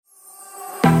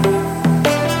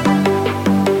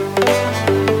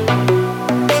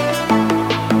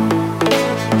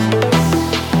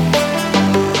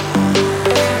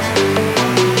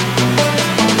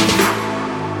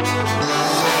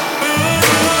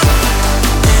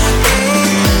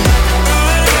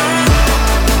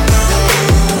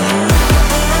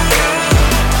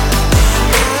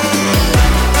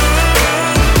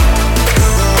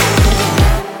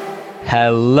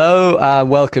Hello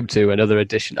and welcome to another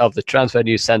edition of the Transfer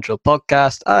News Central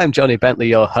podcast. I'm Johnny Bentley,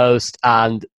 your host,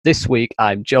 and this week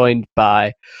I'm joined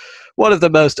by one of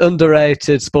the most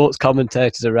underrated sports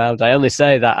commentators around. I only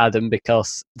say that, Adam,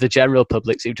 because the general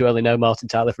public seem to only know Martin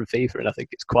Tyler from FIFA, and I think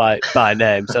it's quite by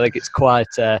name, so I think it's quite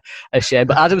a shame.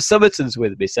 But Adam Summerton's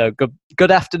with me, so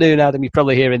good afternoon, Adam. You're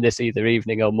probably hearing this either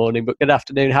evening or morning, but good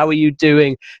afternoon. How are you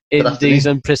doing in these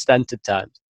unprecedented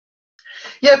times?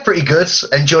 Yeah, pretty good.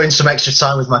 Enjoying some extra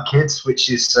time with my kids,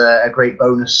 which is a great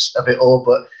bonus of it all.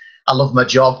 But I love my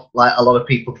job, like a lot of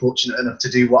people fortunate enough to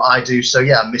do what I do. So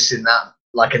yeah, I'm missing that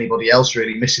like anybody else,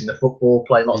 really. Missing the football,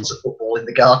 playing lots of football in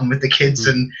the garden with the kids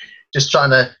and just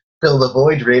trying to fill the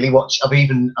void, really. I've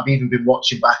even been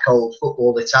watching back old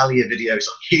Football Italia videos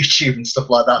on YouTube and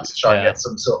stuff like that to try and get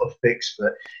some sort of fix.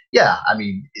 But yeah, I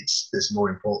mean, there's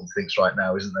more important things right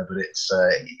now, isn't there? But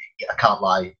I can't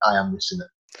lie, I am missing it.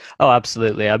 Oh,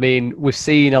 absolutely. I mean, we've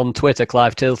seen on Twitter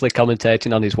Clive Tilsley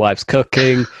commentating on his wife's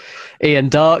cooking. Ian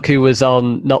Darke, who was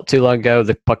on not too long ago,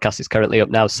 the podcast is currently up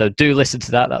now, so do listen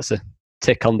to that. That's a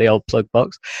tick on the old plug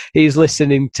box. He's been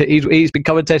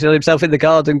commentating on himself in the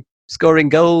garden, scoring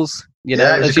goals. You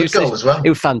know, it was a good goal as well. It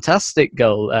was a fantastic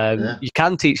goal. You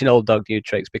can teach an old dog new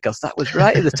tricks because that was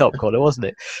right in the top corner, wasn't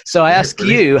it? So I ask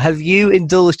you, have you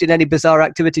indulged in any bizarre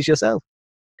activities yourself?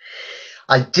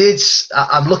 I did.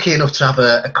 I'm lucky enough to have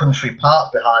a country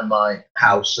park behind my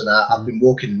house, and I've been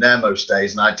walking there most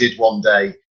days. And I did one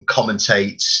day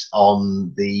commentate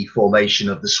on the formation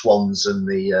of the swans and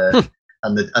the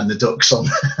and the ducks on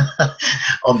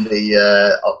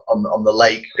the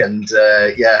lake. And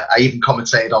I even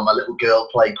commentated on my little girl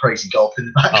playing crazy golf in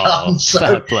the back garden.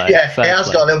 So it has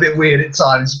got a little bit weird at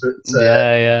times, but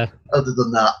other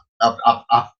than that,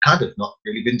 I've kind of not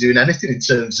really been doing anything in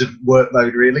terms of work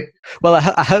mode, really. Well,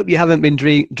 I hope you haven't been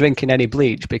drinking any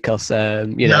bleach because,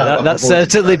 that's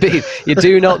certainly been... You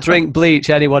do not drink bleach,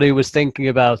 anyone who was thinking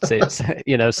about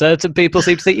it. Certain people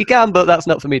seem to think you can, but that's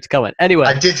not for me to comment. Anyway.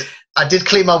 I did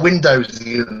clean my windows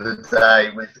the other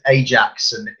day with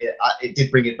Ajax, and it did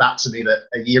bring it back to me that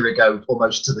a year ago,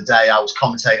 almost to the day, I was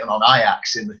commentating on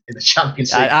Ajax in the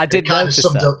Champions League. I did notice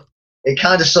that. It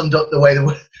kind of summed up the way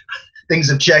things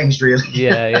have changed, really.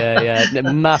 Yeah.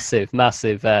 Massive.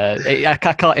 I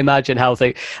can't imagine how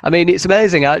things... I mean, it's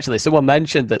amazing, actually. Someone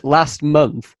mentioned that last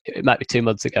month, it might be 2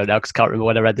 months ago now, because I can't remember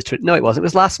when I read the tweet. No, it wasn't. It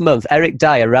was last month. Eric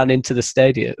Dyer ran into the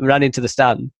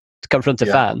stand to confront a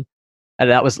fan. And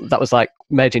that was like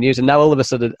major news. And now all of a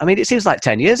sudden, I mean, it seems like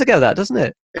 10 years ago, that, doesn't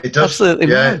it? It does. Absolutely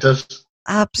mad. It does.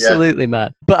 Absolutely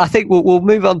mad. But I think we'll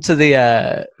move on to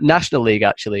the National League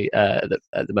actually at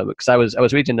the moment, because I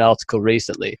was reading an article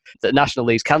recently that National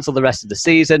League's cancelled the rest of the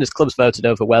season as clubs voted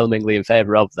overwhelmingly in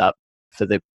favour of that for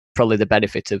probably the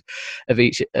benefit of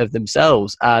each of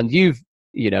themselves. And you've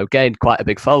gained quite a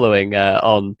big following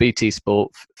on BT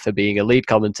Sport for being a lead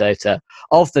commentator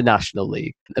of the National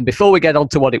League. And before we get on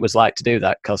to what it was like to do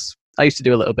that, because I used to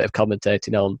do a little bit of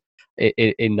commentating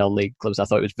in non-league clubs, I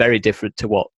thought it was very different to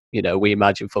what we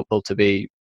imagine football to be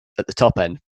at the top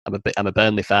end. I'm a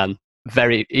Burnley fan.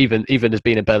 Very even as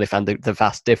being a Burnley fan, the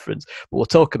vast difference. But we'll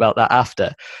talk about that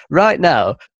after. Right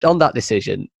now, on that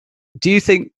decision, do you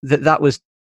think that was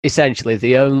essentially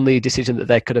the only decision that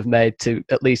they could have made to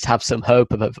at least have some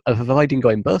hope of avoiding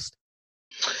going bust?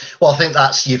 Well, I think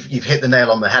that's you've hit the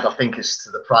nail on the head. I think as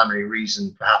to the primary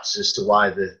reason, perhaps, as to why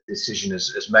the decision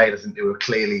is made. I think there were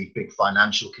clearly big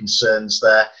financial concerns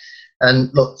there.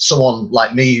 And look, someone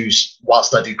like me, who's,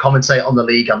 whilst I do commentate on the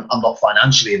league, I'm not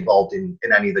financially involved in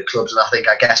any of the clubs. And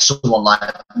I guess someone like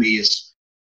me is,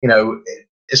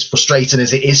 as frustrating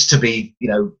as it is to be,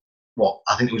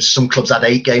 I think it was some clubs had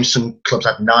 8 games, some clubs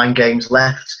had 9 games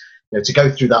left. To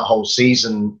go through that whole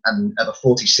season and have a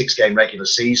 46-game regular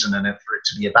season and for it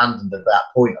to be abandoned at that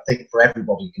point, I think for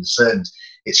everybody concerned,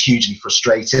 it's hugely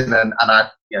frustrating. And I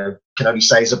can only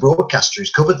say as a broadcaster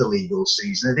who's covered the league all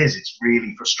season, it's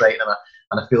really frustrating.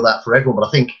 And I feel that for everyone. But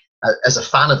I think as a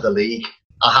fan of the league,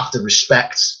 I have to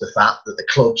respect the fact that the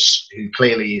clubs, who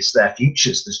clearly is their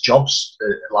futures, there's jobs,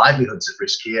 livelihoods at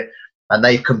risk here, and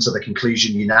they've come to the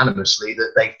conclusion unanimously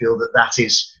that they feel that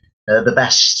is the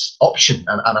best option.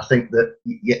 And I think that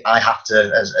I have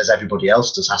to, as everybody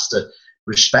else does, has to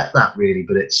respect that, really.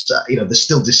 But it's there's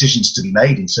still decisions to be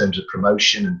made in terms of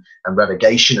promotion and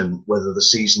relegation and whether the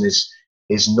season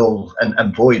is null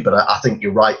and void. But I think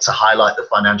you're right to highlight the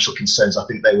financial concerns. I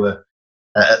think they were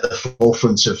at the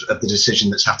forefront of the decision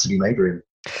that's had to be made, really.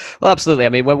 Well, absolutely. I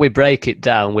mean, when we break it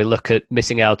down, we look at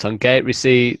missing out on gate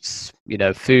receipts,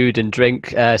 food and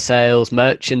drink sales,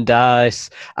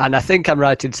 merchandise. And I think I'm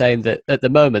right in saying that at the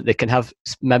moment they can have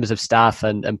members of staff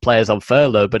and players on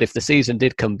furlough. But if the season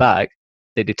did come back,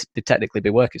 they'd technically be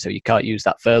working. So you can't use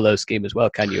that furlough scheme as well,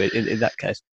 can you? In that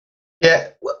case. Yeah,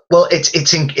 well,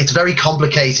 it's very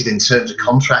complicated in terms of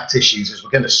contract issues, as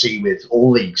we're going to see with all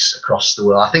leagues across the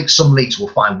world. I think some leagues will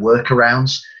find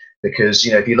workarounds because,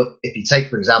 if you take,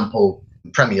 for example,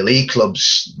 Premier League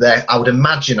clubs, I would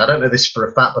imagine, I don't know this for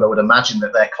a fact, but I would imagine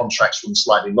that their contracts run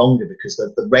slightly longer because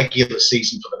the regular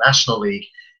season for the National League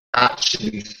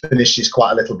actually finishes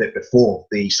quite a little bit before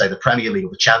the Premier League or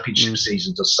the Championship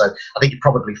season does. So I think you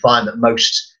probably find that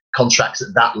most contracts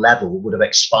at that level would have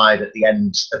expired at the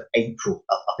end of April.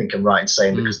 I think I'm right in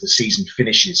saying because the season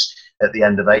finishes at the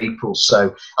end of April.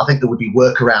 So I think there would be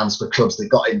workarounds for clubs that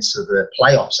got into the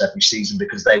playoffs every season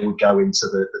because they would go into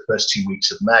the first 2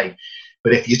 weeks of May.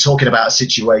 But if you're talking about a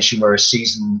situation where a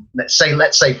season, let's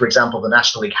say, for example, the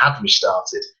National League had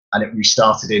restarted and it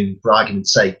restarted in, for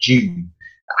argument's sake, June,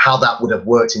 how that would have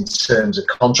worked in terms of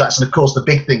contracts. And of course, the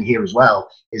big thing here as well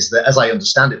is that, as I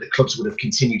understand it, the clubs would have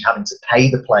continued having to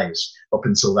pay the players up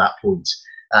until that point.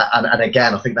 And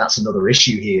again, I think that's another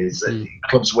issue here is that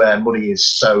clubs where money is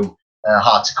so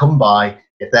hard to come by,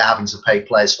 if they're having to pay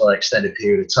players for an extended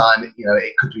period of time,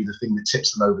 it could be the thing that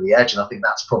tips them over the edge. And I think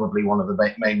that's probably one of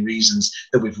the main reasons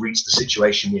that we've reached the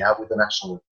situation we have with the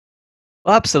National League.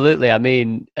 Well, absolutely. I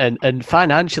mean, and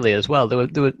financially as well.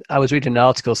 I was reading an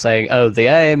article saying, the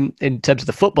aim in terms of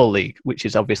the Football League, which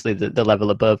is obviously the level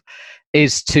above,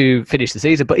 is to finish the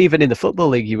season. But even in the Football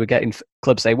League, you were getting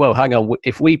clubs say, "Whoa, hang on!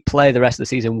 If we play the rest of the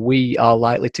season, we are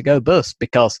likely to go bust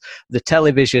because the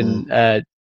television, the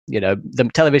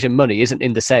television money isn't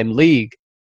in the same league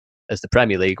as the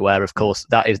Premier League, where of course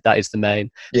that is the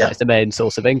main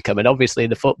source of income. And obviously in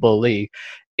the Football League,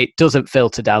 it doesn't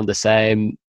filter down the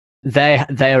same." They're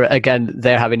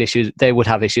having issues. They would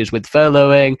have issues with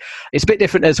furloughing. It's a bit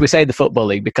different, as we say, in the Football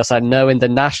League, because I know in the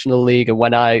National League and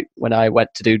when I went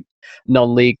to do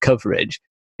non-league coverage,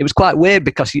 it was quite weird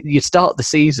because you start the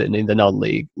season in the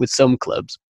non-league with some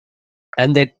clubs,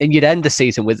 and you'd end the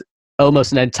season with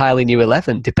almost an entirely new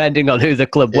 11, depending on who the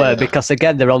club were, because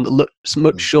again, they're on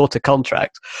much shorter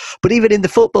contracts. But even in the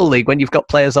Football League, when you've got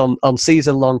players on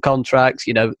season-long contracts,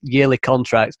 yearly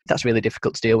contracts, that's really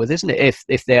difficult to deal with, isn't it?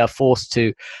 If they are forced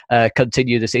to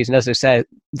continue the season. As I say,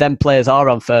 then players are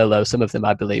on furlough, some of them,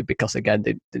 I believe, because again,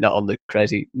 they're not on the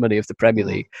crazy money of the Premier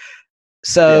League.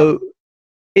 So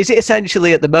is it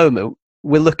essentially at the moment,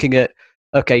 we're looking at,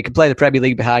 okay, you can play the Premier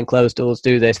League behind closed doors,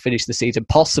 do this, finish the season.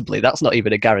 Possibly, that's not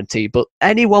even a guarantee. But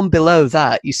anyone below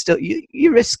that,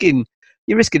 you're risking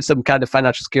some kind of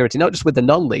financial security, not just with the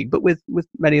non-league, but with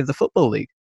many of the Football League.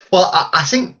 Well, I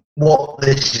think what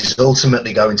this is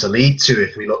ultimately going to lead to,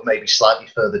 if we look maybe slightly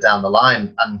further down the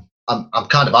line, and I'm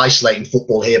kind of isolating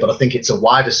football here, but I think it's a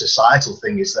wider societal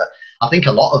thing, is that I think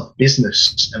a lot of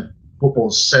business, and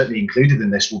football's certainly included in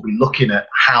this, will be looking at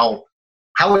how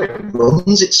it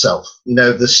runs itself,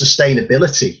 the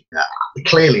sustainability.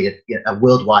 Clearly, a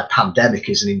worldwide pandemic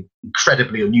is an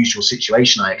incredibly unusual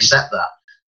situation. I accept that.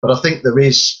 But I think there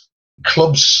is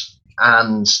clubs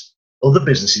and other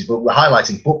businesses, but we're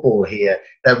highlighting football here,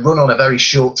 they're run on a very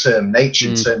short-term nature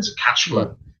in terms of cash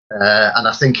flow. And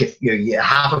I think if you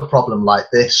have a problem like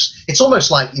this, it's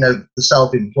almost like, the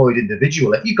self-employed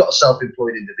individual. If you've got a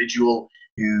self-employed individual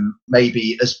who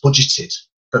maybe has budgeted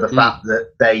for the fact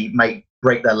that they may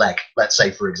break their leg, let's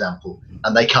say, for example,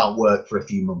 and they can't work for a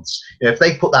few months. If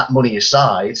they put that money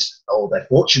aside, or they're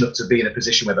fortunate to be in a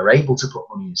position where they're able to put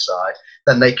money aside,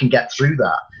 then they can get through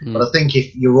that. But I think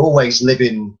if you're always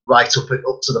living right up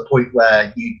to the point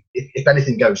where if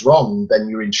anything goes wrong, then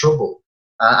you're in trouble.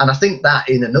 And I think that,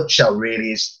 in a nutshell,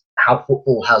 really is how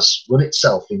football has run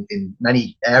itself in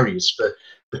many areas for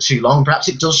too long. Perhaps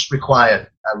it does require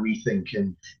a rethink,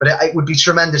 but it would be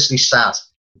tremendously sad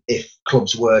if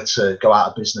clubs were to go out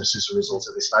of business as a result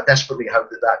of this. And I desperately hope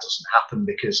that doesn't happen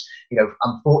because,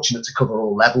 I'm fortunate to cover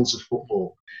all levels of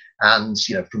football, and,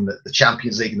 from the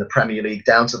Champions League and the Premier League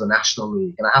down to the National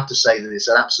League. And I have to say that it's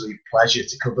an absolute pleasure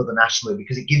to cover the National League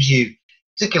because it gives you,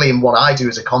 particularly in what I do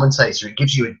as a commentator, it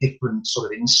gives you a different sort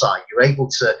of insight. You're able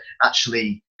to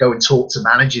actually go and talk to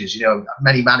managers.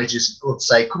 Many managers will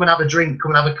say, come and have a drink,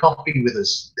 come and have a coffee with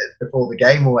us before the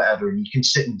game or whatever. And you can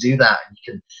sit and do that. And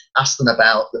you can ask them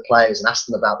about the players and ask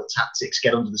them about the tactics,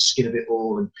 get under the skin of it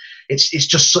all. And it's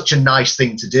just such a nice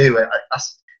thing to do.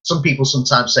 Some people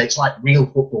sometimes say it's like real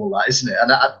football, isn't it?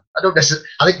 And I don't necessarily.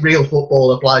 I think real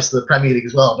football applies to the Premier League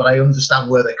as well. But I understand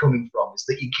where they're coming from. Is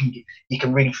that you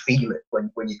can really feel it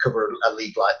when you cover a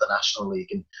league like the National League.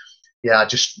 And I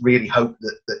just really hope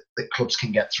that clubs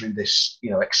can get through this,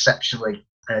 exceptionally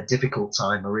difficult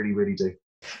time. I really, really do.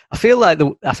 I feel like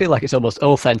it's almost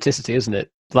authenticity, isn't it?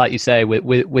 Like you say,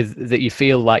 with that, you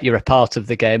feel like you're a part of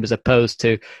the game as opposed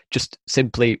to just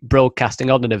simply broadcasting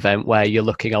on an event where you're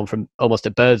looking on from almost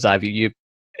a bird's eye view.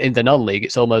 In the non-league,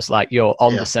 it's almost like you're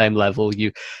on the same level.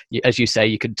 You, as you say,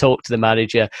 you can talk to the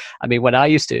manager. I mean, when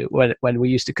we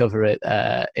used to cover it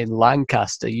in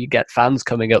Lancaster, you get fans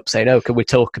coming up saying, "Oh, can we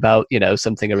talk about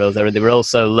something or other?" And they were all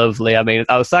so lovely. I mean,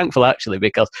 I was thankful actually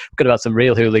because we could have had some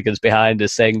real hooligans behind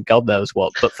us saying God knows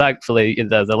what, but thankfully,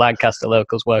 the Lancaster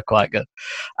locals were quite good.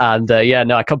 And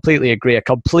I completely agree. A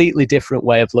completely different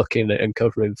way of looking at and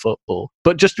covering football,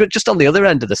 but just on the other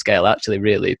end of the scale, actually,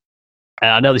 really.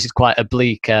 I know this is quite a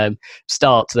bleak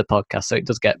start to the podcast, so it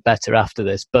does get better after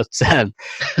this. But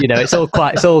it's all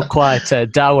quite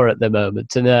dour at the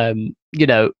moment. And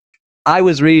I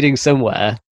was reading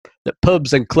somewhere that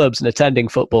pubs and clubs and attending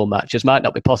football matches might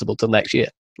not be possible till next year,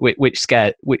 which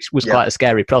was quite a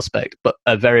scary prospect, but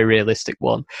a very realistic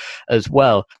one as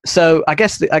well. So I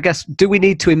guess do we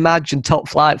need to imagine top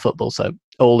flight football? So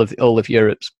all of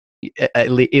Europe's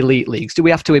elite leagues, do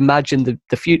we have to imagine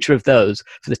the future of those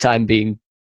for the time being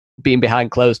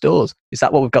behind closed doors? Is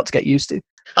that what we've got to get used to?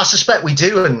 I suspect we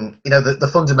do. And the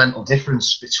fundamental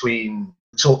difference between,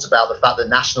 we talked about the fact that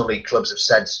National League clubs have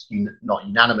said, not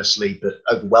unanimously but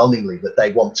overwhelmingly, that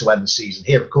they want to end the season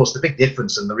here. Of course, the big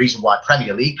difference, and the reason why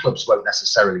Premier League clubs won't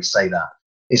necessarily say that,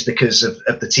 is because of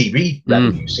the TV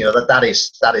revenues. That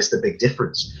is the big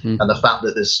difference. And the fact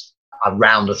that there's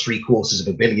around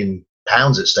 £750 million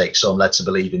at stake, so I'm led to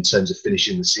believe, in terms of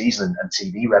finishing the season and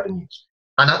TV revenues.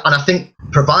 And I think,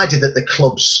 provided that the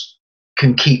clubs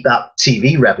can keep that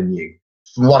TV revenue,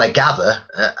 from what I gather,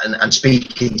 and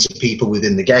speaking to people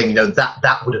within the game,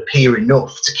 that would appear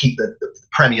enough to keep the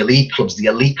Premier League clubs, the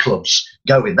elite clubs,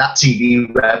 going. That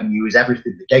TV revenue is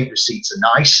everything. The gate receipts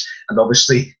are nice, and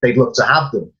obviously they'd love to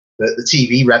have them. But the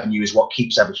TV revenue is what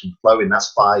keeps everything flowing.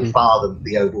 That's by far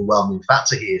the overwhelming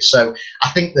factor here. So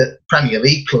I think that Premier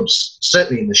League clubs,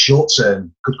 certainly in the short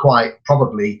term, could quite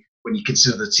probably, when you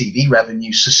consider the TV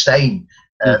revenue, sustain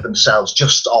themselves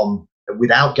just on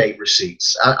without gate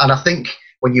receipts. And I think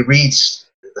when you read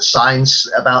the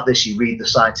science about this, you read the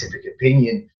scientific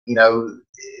opinion,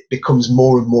 it becomes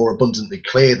more and more abundantly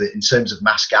clear that in terms of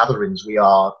mass gatherings, we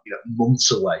are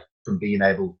months away from being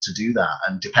able to do that.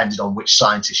 And depending on which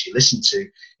scientist you listen to,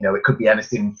 it could be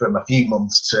anything from a few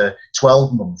months to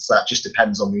 12 months. That just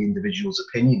depends on the individual's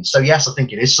opinion. So yes, I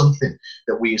think it is something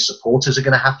that we as supporters are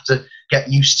going to have to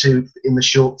get used to in the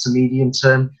short to medium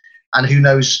term. And who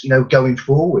knows, going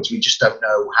forwards, we just don't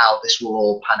know how this will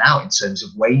all pan out in terms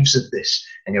of waves of this.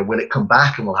 And will it come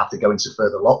back and we'll have to go into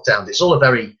further lockdown? It's all a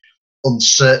very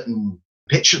uncertain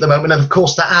picture at the moment. And of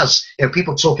course that has,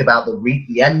 people talk about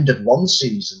the end of one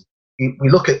season. We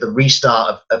look at the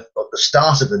restart of the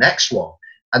start of the next one.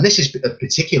 And this is of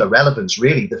particular relevance,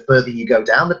 really, the further you go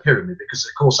down the pyramid, because,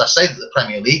 of course, I say that the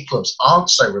Premier League clubs aren't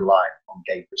so reliant on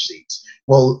gate receipts.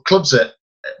 Well, clubs at,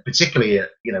 particularly at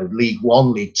League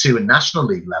One, League Two and National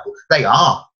League level, they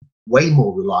are way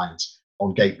more reliant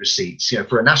on gate receipts.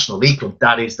 For a National League club,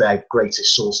 that is their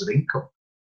greatest source of income.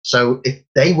 So if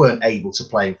they weren't able to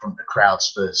play in front of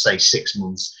crowds for, say, 6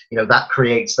 months, that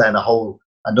creates then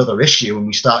another issue, and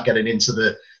we start getting into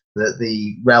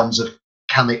the realms of,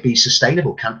 can it be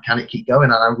sustainable? Can it keep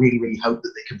going? And I really, really hope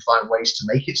that they can find ways to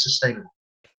make it sustainable.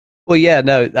 Well, yeah,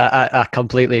 no, I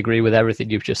completely agree with everything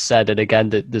you've just said. And again,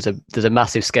 there's a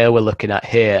massive scale we're looking at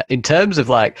here in terms of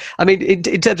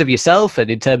in terms of yourself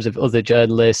and in terms of other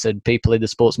journalists and people in the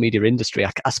sports media industry.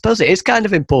 I suppose it is kind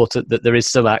of important that there is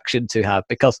some action to have,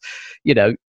 because,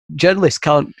 journalists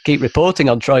can't keep reporting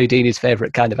on Troy Deeney's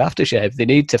favourite kind of aftershave. They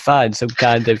need to find some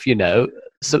kind of,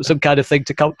 some kind of thing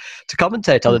to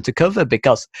commentate on and to cover,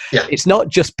 because it's not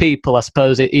just people, I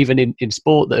suppose, even in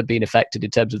sport, that have been affected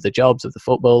in terms of the jobs of the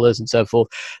footballers and so forth.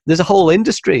 There's a whole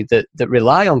industry that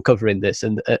rely on covering this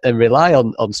and rely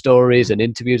on stories and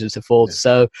interviews and so forth. Yeah.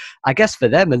 So I guess for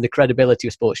them and the credibility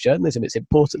of sports journalism, it's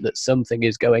important that something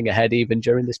is going ahead even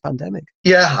during this pandemic.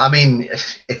 Yeah, I mean,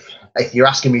 if you're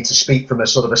asking me to speak from a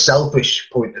sort of a selfish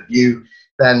point of view,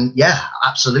 then yeah,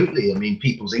 absolutely. I mean,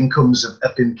 people's incomes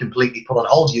have been completely put on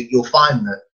hold. You'll find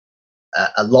that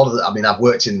a lot of I've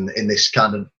worked in this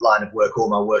kind of line of work all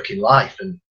my working life,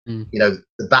 and the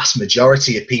vast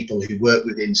majority of people who work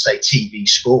within, say, TV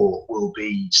sport will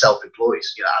be self-employed.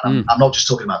 And I'm not just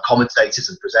talking about commentators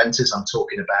and presenters. I'm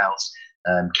talking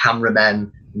about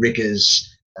cameramen, riggers,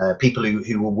 people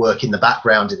who will work in the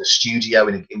background in a studio,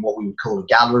 in what we would call a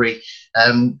gallery.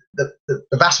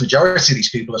 The vast majority of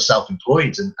these people are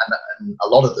self-employed, and a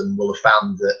lot of them will have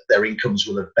found that their incomes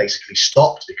will have basically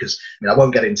stopped, because I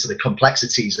won't get into the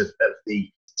complexities of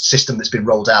the system that's been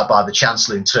rolled out by the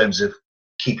Chancellor in terms of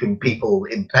keeping people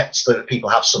in pets so that people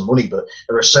have some money, but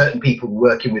there are certain people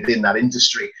working within that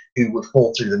industry who would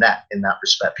fall through the net in that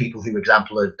respect. People who, for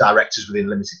example, are directors within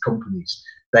limited companies,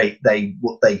 they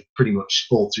pretty much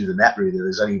fall through the net, really.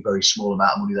 There's only a very small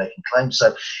amount of money they can claim.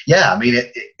 So yeah, I mean,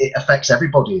 it affects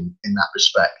everybody in that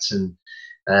respect, and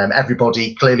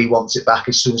everybody clearly wants it back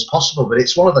as soon as possible. But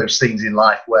it's one of those things in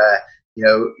life where, you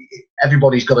know,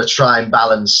 everybody's got to try and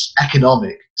balance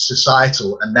economic,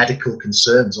 societal and medical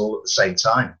concerns all at the same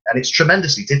time. And it's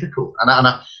tremendously difficult. And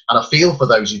I feel for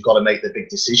those who've got to make the big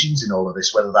decisions in all of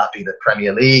this, whether that be the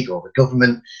Premier League or the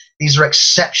government. These are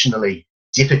exceptionally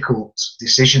difficult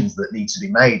decisions that need to be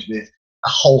made with a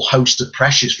whole host of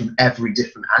pressures from every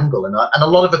different angle, and a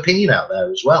lot of opinion out there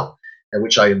as well,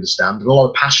 which I understand, and a lot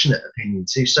of passionate opinion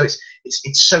too. So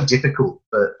it's so difficult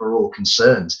for all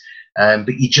concerned.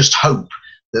 But you just hope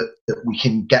that we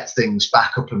can get things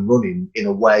back up and running in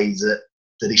a way that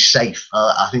is safe.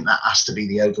 I think that has to be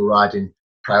the overriding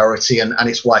priority, and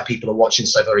it's why people are watching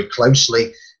so very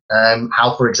closely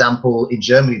how, for example, in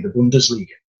Germany, the Bundesliga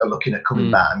are looking at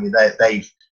coming back. I mean,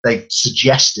 they've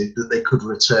suggested that they could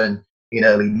return in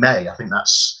early May. I think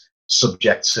that's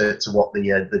subject to what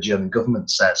the German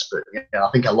government says. But I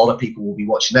think a lot of people will be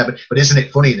watching there. But isn't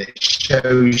it funny that it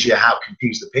shows you how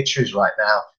confused the picture is right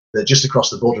now? That just across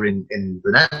the border in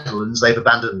the Netherlands, they've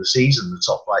abandoned the season. The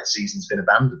top flight season's been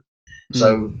abandoned.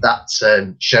 So that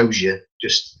shows you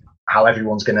just how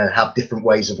everyone's going to have different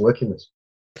ways of working this.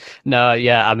 No,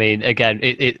 yeah, I mean, again,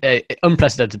 it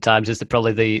unprecedented times is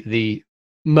probably the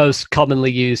most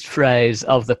commonly used phrase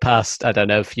of the past, I don't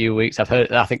know, few weeks. I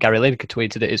think Gary Lineker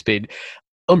tweeted it. It's been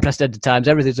unprecedented times.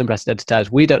 Everything's unprecedented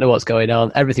times. We don't know what's going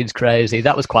on. Everything's crazy.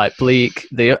 That was quite bleak.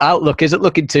 The outlook isn't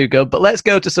looking too good, but let's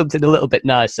go to something a little bit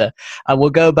nicer. And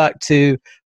we'll go back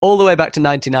all the way back to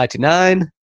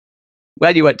 1999,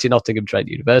 when you went to Nottingham Trent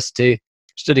University,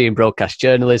 studying broadcast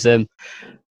journalism.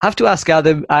 I have to ask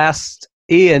Adam, I asked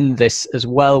Ian this as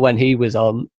well when he was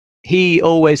on. He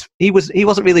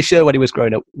wasn't really sure when he was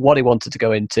growing up what he wanted to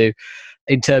go into,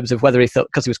 in terms of whether he thought,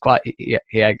 because he was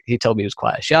he told me he was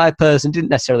quite a shy person, didn't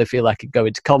necessarily feel like he'd go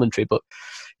into commentary, but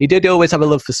he did always have a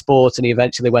love for sport, and he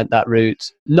eventually went that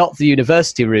route, not the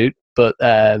university route, but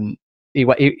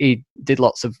he did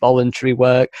lots of voluntary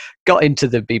work, got into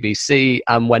the BBC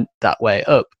and went that way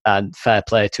up, and fair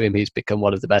play to him, he's become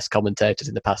one of the best commentators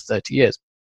in the past 30 years.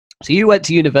 So you went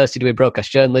to university doing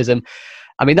broadcast journalism.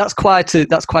 I mean, that's quite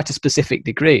a specific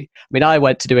degree. I mean, I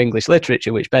went to do English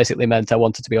literature, which basically meant I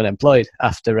wanted to be unemployed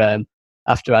after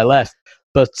I left.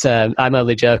 But I'm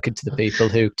only joking to the people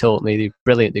who taught me the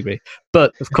brilliant degree.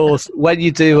 But of course, when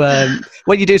you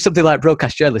do something like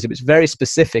broadcast journalism, it's very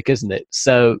specific, isn't it?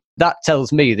 So that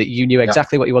tells me that you knew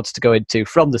exactly what you wanted to go into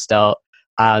from the start,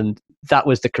 and that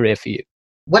was the career for you.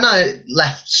 When I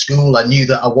left school, I knew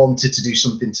that I wanted to do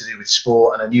something to do with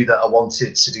sport, and I knew that I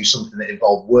wanted to do something that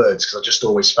involved words, because I just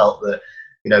always felt that,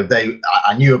 you know,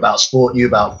 I knew about sport, knew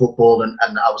about football, and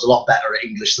I was a lot better at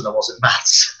English than I was at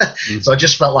maths. So I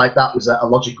just felt like that was a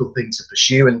logical thing to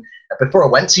pursue. And before I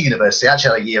went to university, I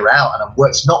actually had a year out, and I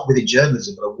worked not within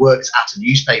journalism, but I worked at a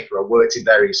newspaper. I worked in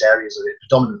various areas of it,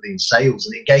 predominantly in sales,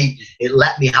 and it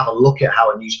let me have a look at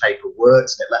how a newspaper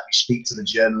works, and it let me speak to the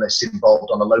journalists involved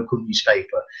on a local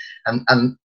newspaper.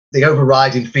 And the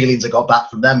overriding feelings I got back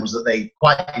from them was that they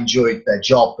quite enjoyed their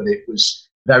job, but it was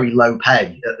very low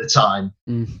pay at the time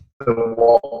for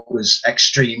what was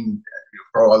extreme.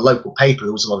 For a local paper,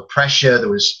 there was a lot of pressure, there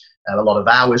was a lot of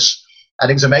hours, and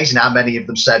it was amazing how many of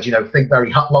them said, you know, think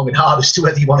very long and hard as to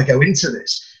whether you want to go into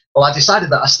this. Well, I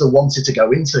decided that I still wanted to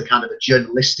go into kind of a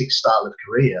journalistic style of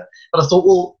career, but I thought,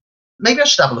 well, maybe I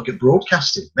should have a look at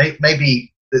broadcasting.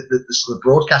 Maybe the sort of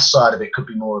broadcast side of it could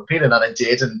be more appealing, and I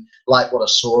did, and liked what I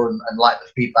saw, and liked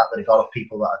the feedback that I got of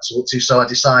people that I talked to. So I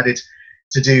decided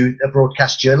to do a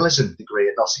broadcast journalism degree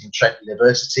at Nottingham Trent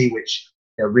University, which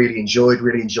really enjoyed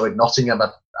Nottingham.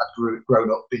 I'd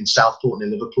grown up in Southport near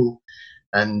Liverpool,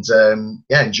 and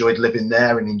enjoyed living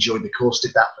there and enjoyed the course.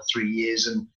 Did that for 3 years,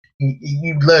 and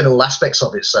you learn all aspects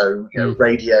of it. So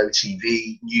radio,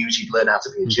 TV, news. You'd learn how to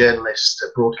be a journalist, a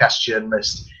broadcast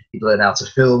journalist. You'd learn how to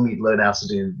film. You'd learn how to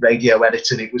do radio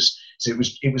editing. It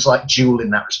was like dual in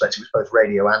that respect. It was both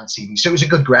radio and TV. So it was a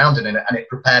good grounding in it, and it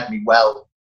prepared me well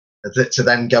to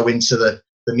then go into the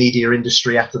media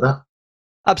industry after that.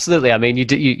 Absolutely. I mean,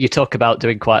 you talk about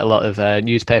doing quite a lot of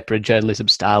newspaper and journalism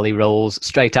style roles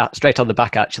straight on the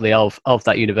back actually of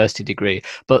that university degree.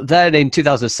 But then in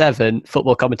 2007,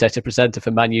 football commentator presenter for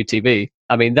Man U TV.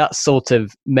 I mean, that's sort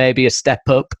of maybe a step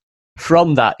up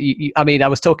from that, I mean, I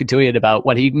was talking to Ian about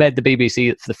when he made the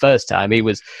BBC for the first time.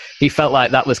 He felt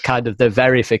like that was kind of the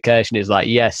verification. Is like,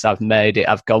 yes, I've made it.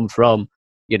 I've gone from,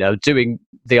 doing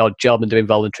the odd job and doing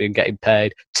voluntary and getting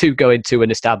paid to going to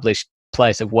an established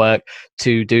place of work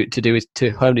to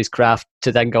hone his craft,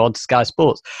 to then go on to Sky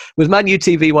Sports. Was Man U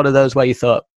TV one of those where you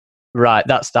thought, right,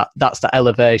 that's the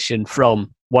elevation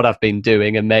from what I've been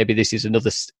doing, and maybe this is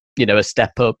another, a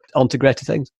step up onto greater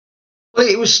things? Well,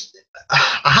 it was.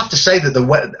 I have to say that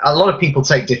a lot of people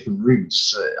take different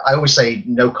routes. I always say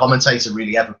no commentator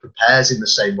really ever prepares in the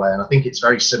same way, and I think it's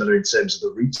very similar in terms of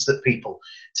the routes that people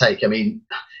take. I mean,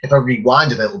 if I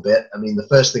rewind a little bit, I mean, the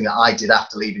first thing that I did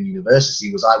after leaving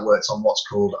university was I worked on what's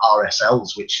called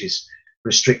RSLs, which is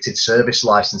restricted service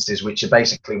licenses, which are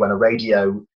basically when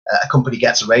a company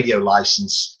gets a radio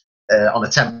license on a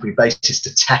temporary basis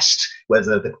to test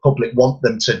whether the public want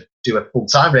them to do a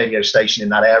full-time radio station in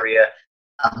that area,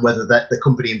 and whether the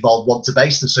company involved want to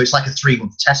base them. So it's like a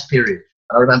 3-month test period.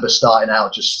 And I remember starting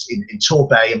out just in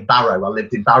Torbay and Barrow. I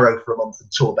lived in Barrow for a month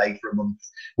and Torbay for a month,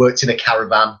 worked in a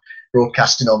caravan,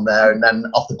 broadcasting on there. And then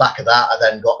off the back of that, I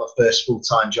then got my first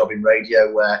full-time job in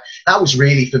radio, where that was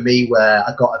really for me where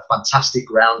I got a fantastic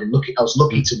ground. I was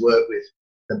lucky to work with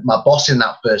my boss in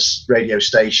that first radio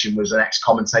station was an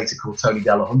ex-commentator called Tony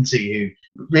Delahunty, who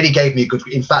really gave me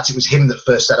in fact, it was him that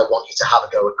first said, I want you to have a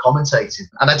go at commentating.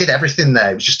 And I did everything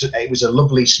there. It was a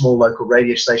lovely small local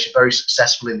radio station, very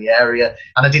successful in the area.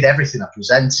 And I did everything. I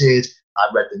presented, I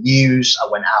read the news,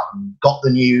 I went out and got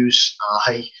the news,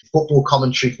 football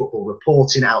commentary, football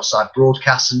reporting, outside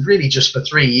broadcasts, and really just for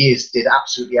 3 years did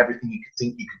absolutely everything you could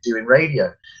think you could do in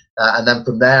radio. And then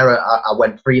from there, I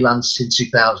went freelance in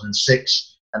 2006.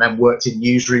 And then worked in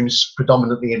newsrooms,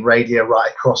 predominantly in radio,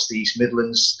 right across the East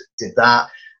Midlands, did that.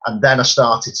 And then I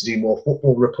started to do more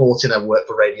football reporting. I worked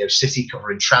for Radio City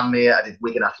covering Tranmere. I did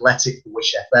Wigan Athletic for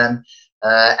Wish FM.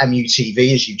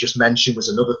 MUTV, as you just mentioned, was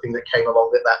another thing that came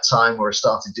along at that time, where I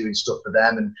started doing stuff for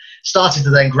them and started to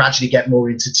then gradually get more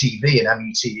into TV, and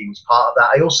MUTV was part of that.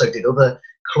 I also did other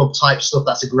club type stuff.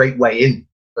 That's a great way in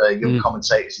for young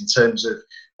commentators in terms of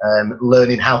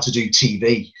learning how to do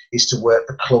TV, is to work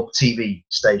for club TV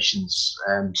stations.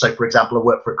 So, for example, I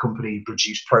worked for a company who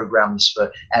produced programmes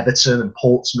for Everton and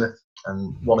Portsmouth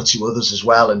and one or two others as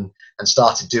well, and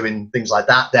started doing things like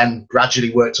that. Then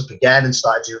gradually worked up again and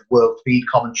started doing world feed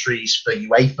commentaries for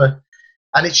UEFA.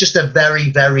 And it's just a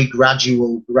very, very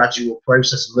gradual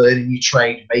process, learning your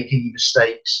trade, making your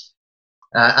mistakes.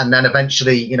 And then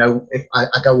eventually, if I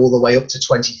go all the way up to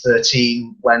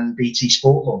 2013 when BT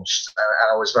Sport launched.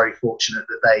 And I was very fortunate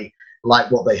that they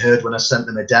liked what they heard when I sent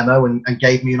them a demo and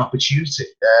gave me an opportunity.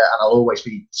 And I'll always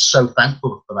be so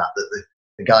thankful for that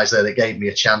the guys there that gave me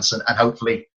a chance. And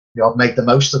hopefully, I've made the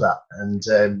most of that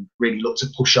and really look to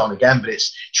push on again. But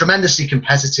it's tremendously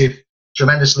competitive,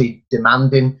 tremendously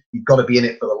demanding. You've got to be in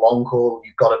it for the long haul.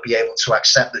 You've got to be able to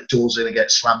accept that doors are going to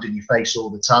get slammed in your face all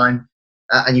the time.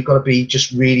 And you've got to be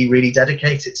just really, really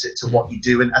dedicated to what you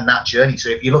do and that journey. So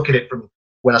if you look at it from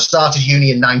when I started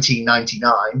uni in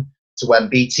 1999 to when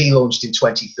BT launched in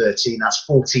 2013, that's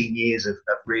 14 years of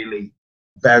really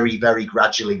very, very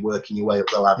gradually working your way up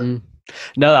the ladder.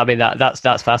 No, I mean that's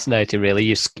fascinating.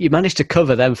 Really, you managed to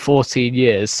cover them 14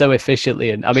 years so efficiently.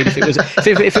 And I mean, if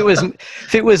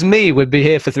it was me, we'd be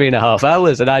here for 3.5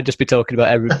 hours, and I'd just be talking about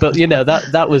every. But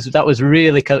that was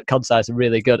really concise and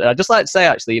really good. And I'd just like to say,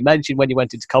 actually, you mentioned when you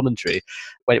went into commentary,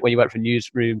 when you went from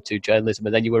newsroom to journalism,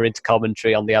 and then you were into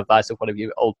commentary on the advice of one of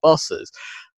your old bosses.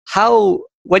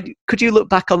 Could you look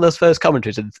back on those first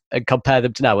commentaries and compare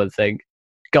them to now and think,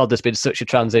 God, there's been such a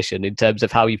transition in terms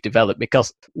of how you've developed?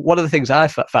 Because one of the things I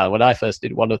found when I first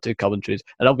did one or two commentaries,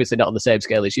 and obviously not on the same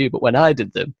scale as you, but when I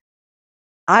did them,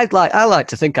 I like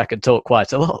to think I can talk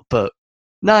quite a lot, but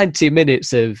 90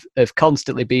 minutes of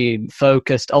constantly being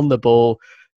focused on the ball,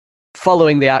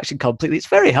 following the action completely, it's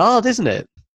very hard, isn't it?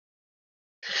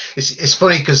 It's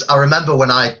funny because I remember when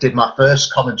I did my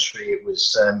first commentary, it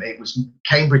was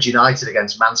Cambridge United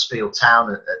against Mansfield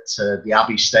Town at the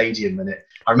Abbey Stadium, and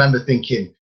I remember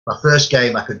thinking, my first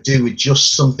game I could do with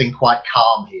just something quite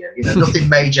calm here. Nothing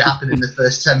major happened in the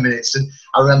first 10 minutes. And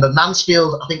I remember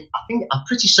Mansfield, I'm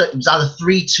pretty certain it was either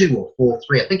 3-2 or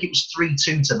 4-3. I think it was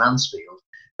 3-2 to Mansfield.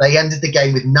 They ended the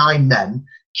game with 9 men.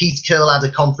 Keith Curle had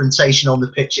a confrontation on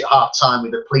the pitch at half-time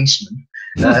with a policeman.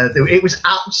 It was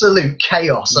absolute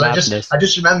chaos. And I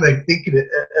just remember thinking at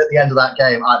the end of that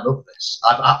game, I love this.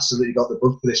 I've absolutely got the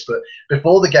bug for this. But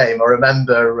before the game, I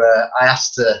remember I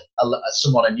asked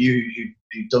someone I knew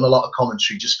who'd done a lot of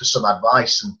commentary just for some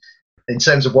advice. And in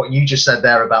terms of what you just said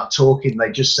there about talking, they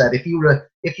just said if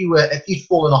you'd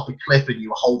fallen off a cliff and you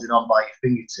were holding on by your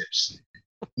fingertips,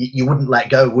 you wouldn't let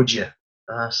go, would you?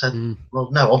 I said, well,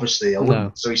 no, obviously I wouldn't.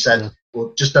 No. So he said,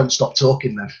 well, just don't stop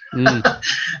talking then.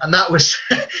 And that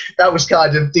was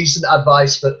kind of decent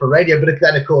advice for radio. But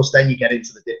then, of course, then you get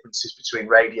into the differences between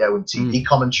radio and TV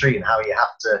commentary, and how you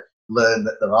have to learn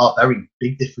that there are very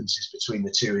big differences between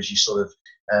the two as you sort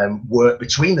of work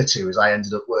between the two, as I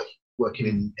ended up working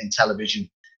in television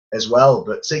as well.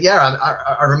 But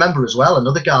I remember as well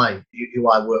another guy who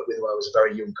I worked with when I was a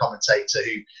very young commentator,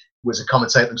 who was a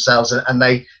commentator themselves, and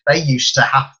they used to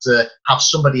have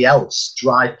somebody else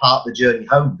drive part of the journey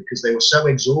home because they were so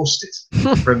exhausted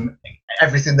from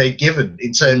everything they'd given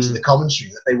in terms of the commentary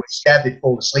that they were scared they'd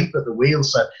fall asleep at the wheel.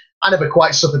 So I never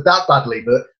quite suffered that badly,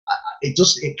 but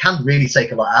it can really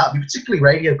take a lot out of you, particularly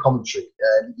radio commentary.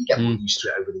 You get more used to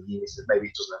it over the years, and maybe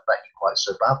it doesn't affect you quite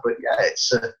so bad. But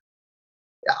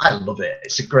I love it.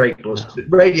 It's a great buzz.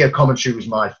 Radio commentary was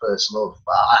my first love.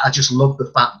 I just love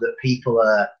the fact that people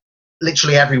are.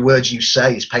 Literally every word you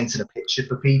say is painting a picture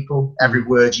for people. Every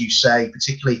word you say,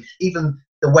 particularly even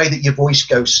the way that your voice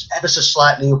goes ever so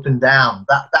slightly up and down,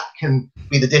 that can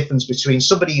be the difference between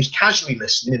somebody who's casually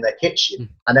listening in their kitchen,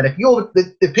 and then if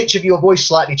the pitch of your voice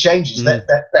slightly changes, they're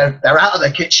out of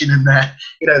their kitchen and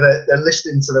they're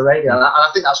listening to the radio. And I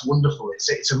think that's wonderful.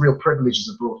 It's a real privilege as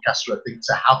a broadcaster, I think,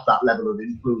 to have that level of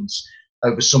influence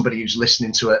over somebody who's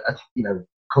listening to a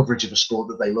coverage of a sport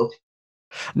that they love.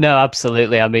 No,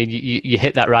 absolutely. I mean, you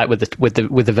hit that right with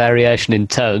the variation in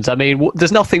tones. I mean,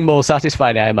 there's nothing more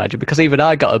satisfying, I imagine, because even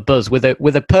I got a buzz with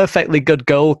a perfectly good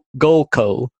goal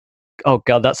call. Oh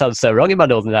God, that sounds so wrong in my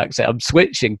northern accent. I'm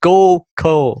switching goal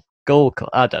call.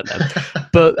 I don't know,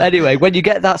 but anyway, when you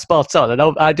get that spot on, and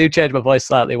I do change my voice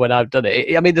slightly when I've done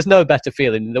it. I mean, there's no better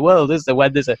feeling in the world, is there?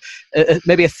 When there's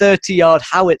maybe a 30-yard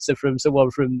howitzer from someone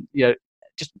from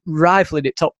just rifling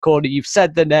it top corner. You've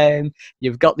said the name,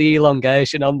 you've got the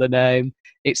elongation on the name,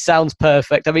 it sounds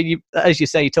perfect. I mean, as you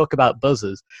say, you talk about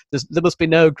buzzers. There must be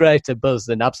no greater buzz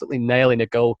than absolutely nailing a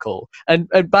goal call. And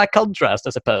by contrast, I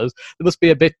suppose, there must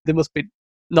be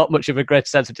not much of a greater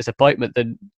sense of disappointment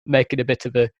than making a bit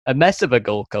of a mess of a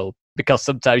goal call, because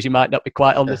sometimes you might not be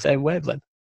quite on the same wavelength.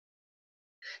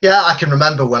 Yeah, I can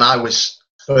remember when I was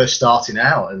first starting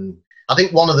out, and I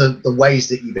think one of the ways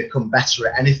that you become better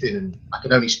at anything, and I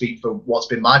can only speak for what's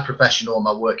been my profession or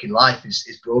my working life,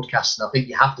 is broadcasting. I think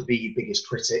you have to be your biggest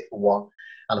critic, for one.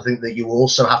 And I think that you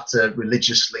also have to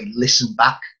religiously listen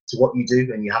back to what you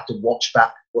do, and you have to watch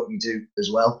back what you do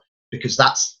as well, because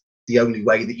that's the only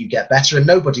way that you get better. And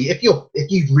nobody, if you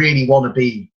really want to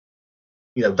be,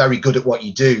 very good at what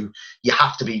you do, you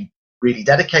have to be really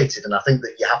dedicated. And I think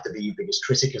that you have to be your biggest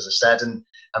critic, as I said, and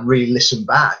really listen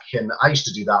back. And I used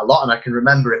to do that a lot. And I can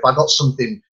remember if I got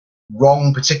something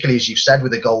wrong, particularly as you've said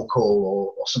with a goal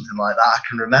call or something like that, I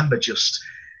can remember just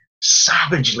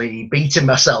savagely beating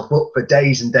myself up for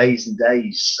days and days and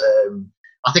days.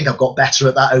 I think I've got better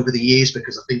at that over the years,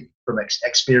 because I think from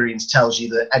experience tells you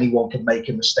that anyone can make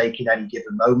a mistake in any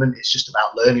given moment. It's just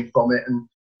about learning from it and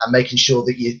making sure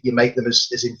that you make them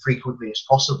as infrequently as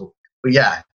possible. But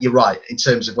yeah, you're right. In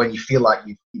terms of when you feel like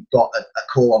you've got a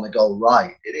call on a goal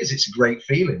right, it's a great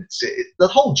feeling. The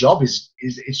whole job is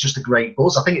just a great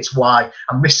buzz. I think it's why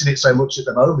I'm missing it so much at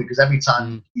the moment, because every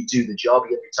time you do the job,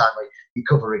 every time you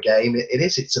cover a game,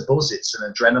 it's a buzz. It's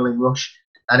an adrenaline rush,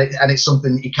 and it's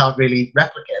something that you can't really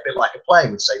replicate. A bit like a player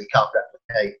would say, you can't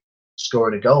replicate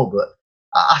scoring a goal. But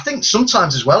I think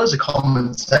sometimes as well as a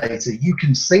commentator, you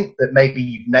can think that maybe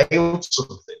you've nailed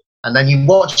something, and then you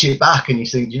watch it back and you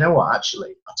think, you know what,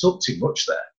 actually, I talked too much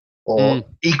there. Or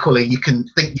equally, you can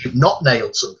think you've not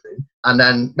nailed something, and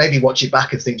then maybe watch it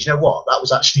back and think, you know what, that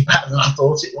was actually better than I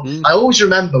thought it was. I always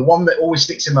remember one that always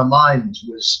sticks in my mind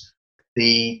was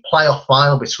the playoff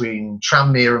final between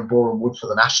Tranmere and Boreham Wood for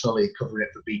the National League, covering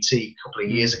it for BT a couple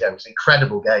of years ago. It was an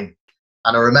incredible game.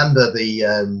 And I remember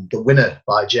the winner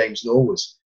by James Norwood.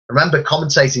 I remember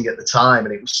commentating at the time,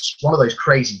 and it was one of those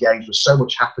crazy games where so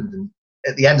much happened, and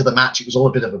at the end of the match, it was all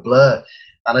a bit of a blur.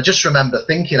 And I just remember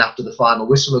thinking after the final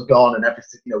whistle had gone and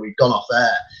everything, we'd gone off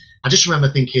air. I just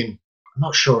remember thinking, I'm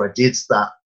not sure I did that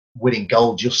winning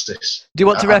goal justice. Do you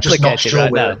want to replicate it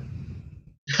right now?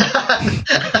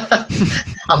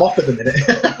 I'm off at the minute.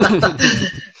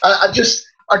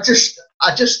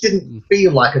 I just didn't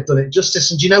feel like I'd done it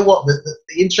justice. And do you know what? The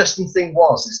interesting thing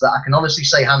is that I can honestly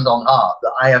say, hand on heart,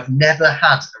 that I have never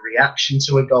had a reaction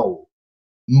to a goal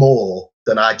more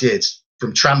than I did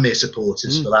from Tranmere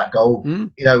supporters for that goal.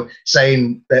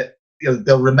 Saying that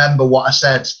they'll remember what I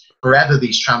said forever,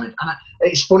 these Tranmere. And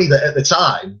it's funny that at the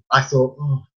time I thought,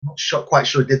 I'm not quite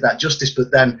sure I did that justice,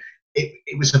 but then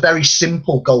it was a very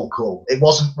simple goal call. It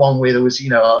wasn't one where there was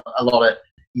a lot of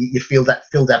you filled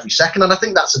every second. And I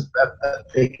think that's a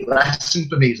big lesson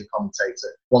for me as a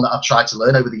commentator, one that I've tried to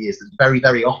learn over the years. That very,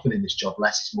 very often in this job,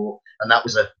 less is more. And that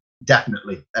was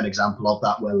definitely an example of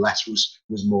that, where less was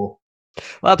more.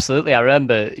 Well, absolutely. I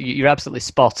remember you're absolutely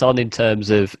spot on in terms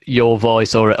of your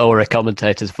voice or a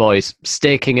commentator's voice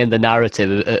staking in the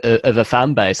narrative of a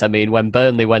fan base. I mean, when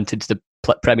Burnley went into the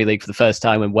Premier League for the first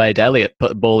time when Wade Elliott put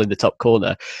the ball in the top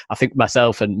corner, I think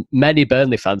myself and many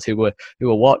Burnley fans who were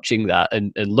watching that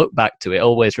and look back to it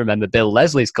always remember Bill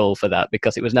Leslie's call for that,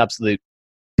 because it was an absolute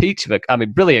peach of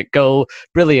brilliant goal,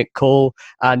 brilliant call,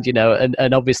 and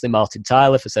and obviously Martin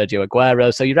Tyler for Sergio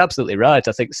Aguero. So you're absolutely right.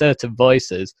 I think certain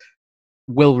voices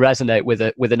will resonate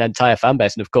with an entire fan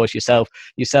base, and of course yourself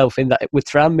in that with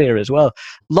Tranmere as well.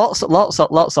 Lots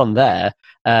on there.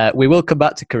 We will come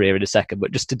back to career in a second,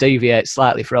 but just to deviate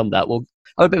slightly from that, we'll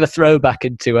have a bit of a throwback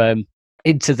into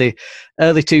the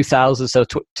early 2000s. So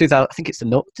 2000, I think it's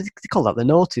they call that the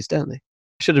noughties, don't they?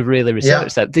 Should have really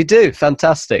researched that. They do.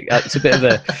 Fantastic. It's a bit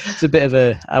of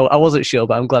a. I wasn't sure,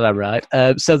 but I'm glad I'm right.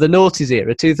 So the noughties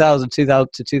era, 2000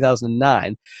 to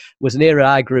 2009, was an era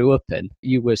I grew up in.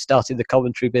 You were starting the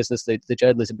commentary business, the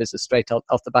journalism business, straight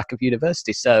off the back of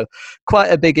university. So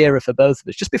quite a big era for both of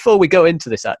us. Just before we go into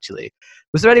this, actually,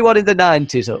 was there anyone in the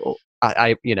 90s, or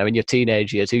in your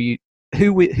teenage years,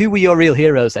 who were your real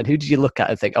heroes then? Who did you look at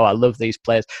and think, oh, I love these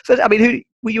players? So, who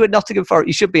were you a Nottingham Forest?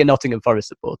 You should be a Nottingham Forest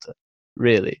supporter.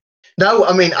 Really? No,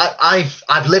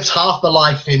 I've lived half my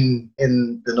life in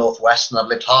the Northwest, and I've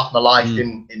lived half my life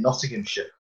in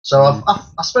Nottinghamshire. So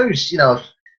I suppose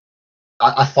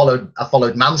I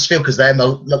followed Mansfield because they're my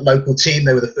local team.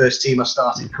 They were the first team I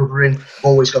started covering.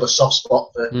 Always got a soft spot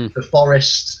for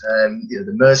Forest.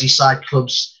 The Merseyside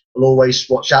clubs will always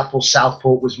watch out for.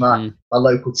 Southport was my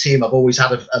local team. I've always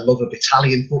had a love of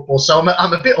Italian football, so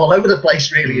I'm a bit all over the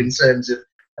place really in terms of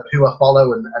who I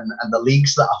follow and the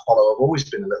leagues that I follow. I've always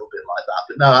been a little bit like that.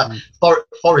 But no,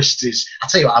 Forest is, I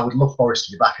tell you what, I would love Forest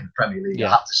to be back in the Premier League. Yeah.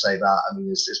 I have to say that.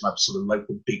 It's my sort of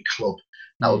local big club.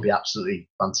 That would be absolutely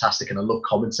fantastic. And I love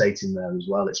commentating there as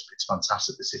well. It's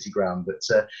fantastic, the City Ground. But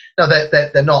no,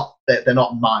 they're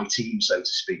not my team, so to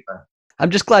speak, though. I'm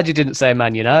just glad you didn't say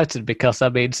Man United, because so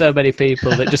many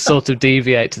people that just sort of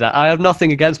deviate to that. I have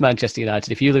nothing against Manchester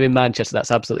United. If you live in Manchester,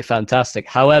 that's absolutely fantastic.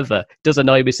 However, it does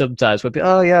annoy me sometimes when people,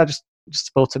 oh yeah, just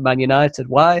supported Man United.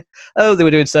 Why? Oh, they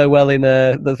were doing so well in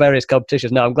the various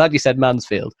competitions. No, I'm glad you said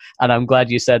Mansfield, and I'm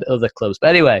glad you said other clubs. But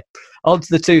anyway, on to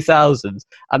the 2000s.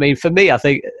 For me, I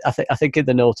think in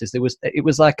the noughties it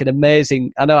was like an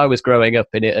amazing. I know I was growing up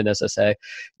in it, and as I say,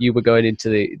 you were going into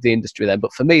the industry then.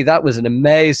 But for me, that was an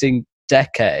amazing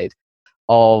decade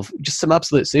of just some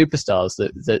absolute superstars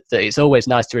that it's always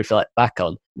nice to reflect back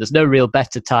on. There's no real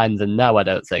better time than now, I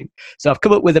don't think. So I've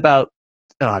come up with about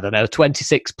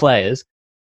 26 players,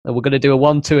 and we're going to do a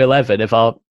 1 to 11 of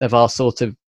our sort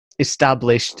of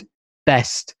established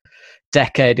best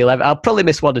decade 11. I'll probably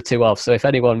miss one or two off, so if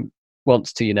anyone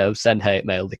wants to send hate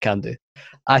mail, they can do.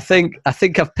 I think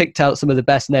I've picked out some of the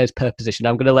best names per position.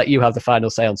 I'm going to let you have the final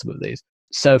say on some of these.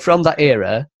 So from that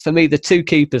era, for me, the two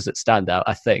keepers that stand out,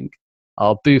 I think,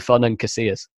 are Buffon and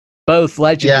Casillas. Both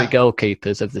legendary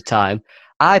goalkeepers of the time.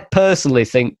 I personally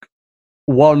think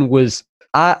one was...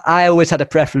 I always had a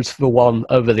preference for one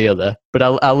over the other, but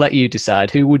I'll let you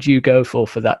decide. Who would you go for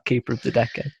that keeper of the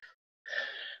decade?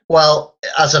 Well,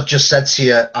 as I've just said to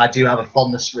you, I do have a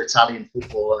fondness for Italian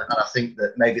football, and I think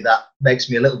that maybe that makes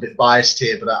me a little bit biased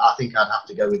here, but I think I'd have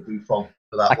to go with Buffon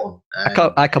for that one.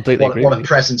 I completely agree. What a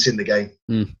presence in the game.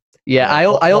 Yeah,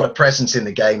 what a presence in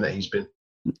the game that he's been.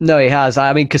 No, he has.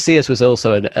 Casillas was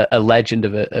also a legend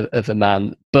of a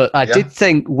man, but I did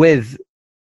think with...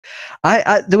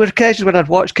 there were occasions when I'd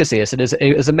watch Casillas, and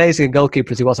as amazing a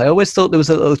goalkeeper as he was, I always thought there was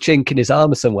a little chink in his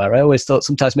armour somewhere. I always thought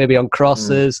sometimes maybe on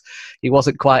crosses, he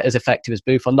wasn't quite as effective as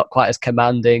Buffon, not quite as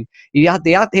commanding. He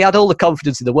had all the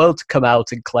confidence in the world to come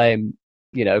out and claim,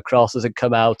 crosses and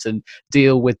come out and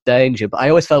deal with danger. But I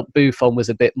always felt Buffon was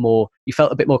a bit more. You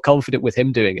felt a bit more confident with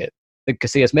him doing it than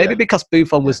Casillas. Maybe because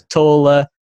Buffon was taller,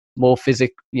 more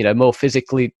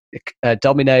physically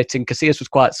dominating. Casillas was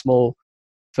quite small.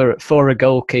 For a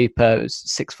goalkeeper,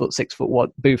 6 foot,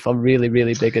 6'1", Buffon really,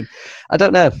 really big, and I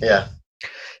don't know.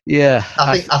 Yeah.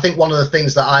 I think one of the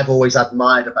things that I've always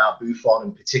admired about Buffon,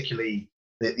 and particularly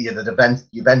the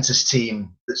Juventus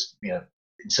team, that's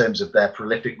in terms of their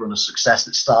prolific run of success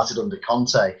that started under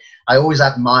Conte, I always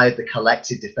admired the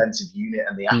collective defensive unit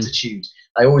and the attitude.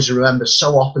 I always remember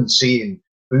so often seeing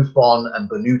Buffon and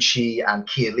Bonucci and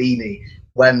Chiellini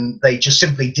when they just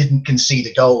simply didn't concede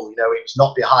a goal. You know, it was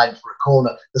not behind for a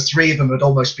corner. The three of them would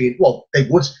almost be, well, they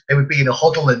would be in a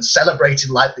huddle and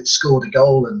celebrating like they'd scored a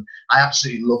goal. And I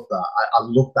absolutely love that. I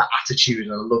love that attitude,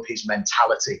 and I love his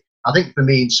mentality. I think for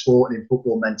me in sport and in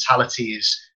football, mentality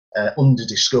is under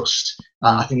discussed.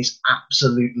 I think it's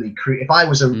absolutely crucial. If I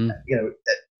was in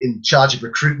charge of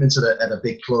recruitment at a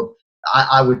big club,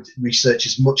 I would research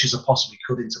as much as I possibly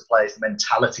could into players'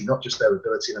 mentality, not just their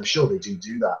ability. And I'm sure they do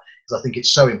that, because I think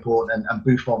it's so important. And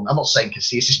Buffon, I'm not saying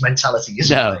Casillas' mentality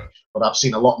isn't great, but I've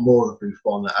seen a lot more of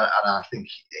Buffon, and I think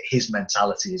his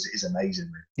mentality is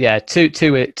amazing. Yeah, two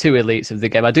elites of the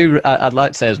game. I'd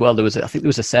like to say as well, I think there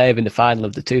was a save in the final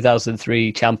of the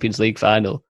 2003 Champions League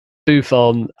final.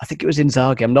 Buffon, I think it was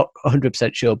Inzaghi, I'm not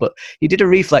 100% sure, but he did a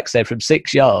reflex save from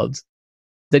 6 yards.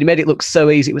 Then he made it look so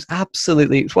easy. It was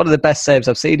one of the best saves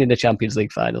I've seen in a Champions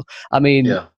League final. I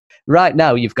mean, right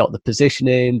now you've got the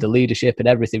positioning, the leadership and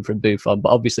everything from Buffon, but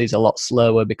obviously he's a lot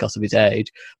slower because of his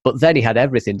age. But then he had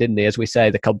everything, didn't he? As we say,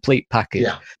 the complete package.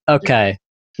 Yeah. Okay,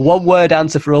 one word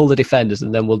answer for all the defenders,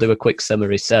 and then we'll do a quick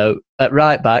summary. So at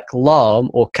right back, Lahm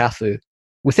or Cafu?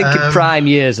 We're thinking prime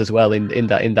years as well in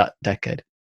that decade.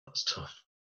 That's tough.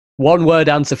 One word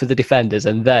answer for the defenders,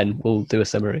 and then we'll do a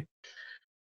summary.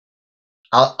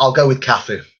 I'll go with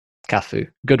Cafu. Cafu.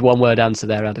 Good one word answer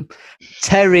there, Adam.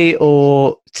 Terry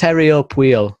or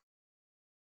Puyol?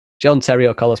 John Terry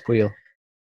or Carlos Puyol?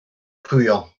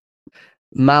 Puyol.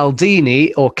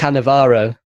 Maldini or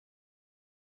Cannavaro?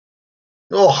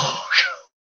 Oh.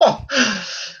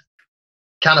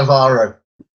 Cannavaro.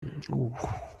 Ooh.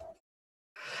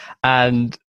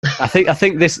 And I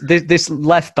think this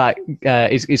left back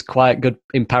is quite good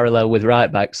in parallel with right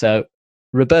back. So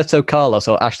Roberto Carlos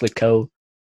or Ashley Cole?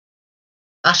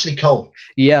 Ashley Cole.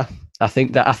 Yeah, I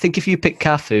think if you pick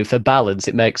Cafu for balance,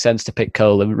 it makes sense to pick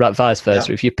Cole, and vice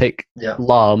versa. Yeah. If you pick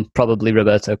Lahm, probably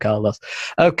Roberto Carlos.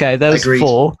 Okay, those Agreed.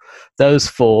 four.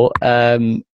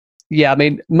 Yeah, I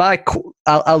mean,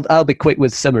 I'll be quick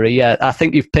with summary. Yeah, I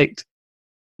think you've picked.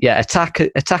 Yeah,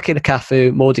 attacking a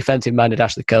Cafu, more defensive-minded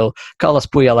Ashley Cole. Carlos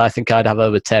Puyol, I think I'd have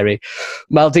over Terry.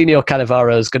 Maldini or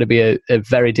Cannavaro is going to be a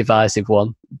very divisive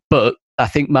one. But I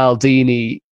think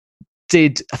Maldini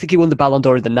I think he won the Ballon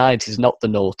d'Or in the 90s, not the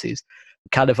noughties.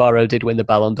 Cannavaro did win the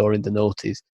Ballon d'Or in the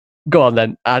noughties. Go on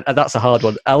then. That's a hard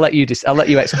one. I'll let you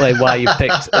explain why you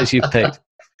picked as you picked.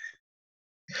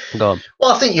 Go on.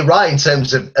 Well, I think you're right in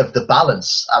terms of the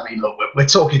balance. I mean, look, we're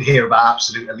talking here about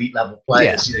absolute elite level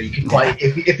players. Yeah. You know, you could quite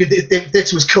if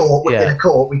this was court in a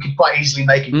court, we could quite easily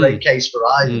make a great case for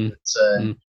either.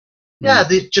 But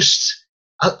they just.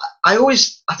 I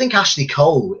think Ashley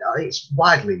Cole, I think it's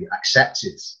widely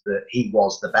accepted that he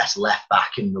was the best left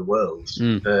back in the world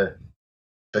for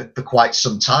quite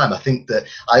some time. I think that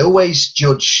I always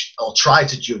judge or try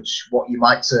to judge what you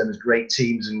might term as great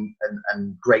teams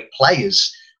and great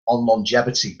players on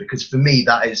longevity, because for me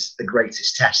that is the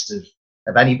greatest test of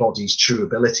anybody's true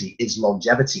ability is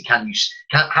longevity.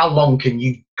 How long can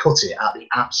you cut it at the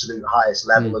absolute highest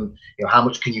level, and how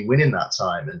much can you win in that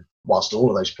time? And whilst all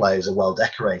of those players are well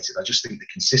decorated, I just think the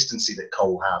consistency that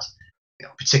Cole had,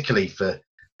 particularly for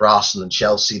Arsenal and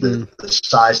Chelsea, the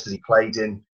size that he played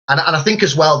in, and I think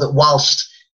as well that whilst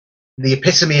the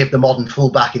epitome of the modern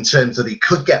fullback in terms that he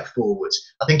could get forward,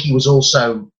 I think he was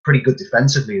also pretty good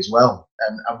defensively as well.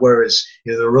 And whereas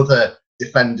there are other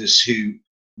defenders who,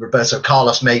 Roberto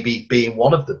Carlos maybe being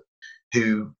one of them,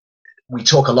 who we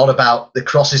talk a lot about the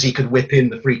crosses he could whip in,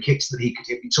 the free kicks that he could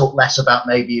hit. We talk less about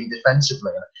maybe him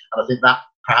defensively. And I think that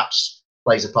perhaps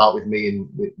plays a part with me and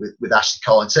with Ashley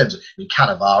Cole in terms of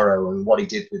Cannavaro and what he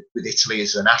did with Italy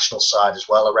as a national side as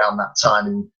well around that time.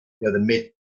 And the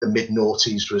mid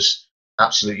noughties was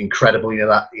absolutely incredible.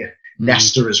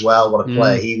 Nesta as well, what a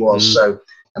player he was. So,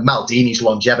 and Maldini's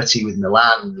longevity with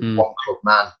Milan, one club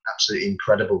man, absolutely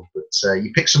incredible. But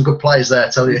you picked some good players there, I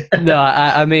tell you. No,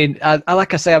 I mean,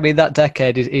 like I say, I mean, that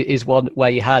decade is one where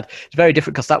you had, it's very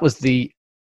different because that was the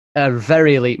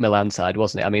very elite Milan side,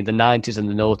 wasn't it? I mean, the 90s and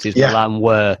the noughties, Milan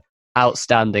were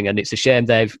outstanding, and it's a shame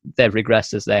they've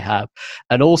regressed as they have.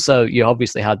 And also, you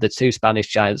obviously had the two Spanish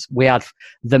giants. We had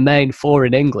the main four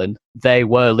in England. They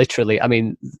were literally, I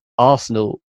mean,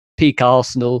 peak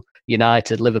Arsenal,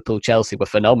 United, Liverpool, Chelsea were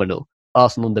phenomenal.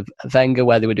 Arsenal under Wenger,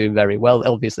 where they were doing very well,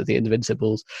 obviously the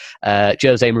Invincibles.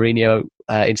 Jose Mourinho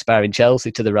inspiring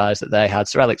Chelsea to the rise that they had.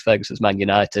 Sir Alex Ferguson's Man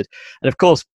United. And of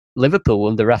course, Liverpool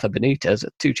under Rafa Benitez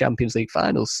at 2 Champions League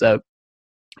finals. So,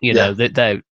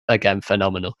 they're, again,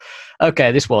 phenomenal.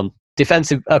 Okay, this one.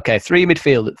 Defensive. Okay, 3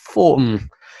 midfielders.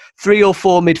 3 or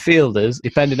 4 midfielders,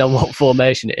 depending on what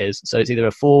formation it is. So it's either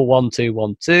a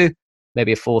 4-1-2-1-2,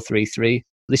 maybe a 4-3-3.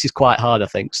 This is quite hard, I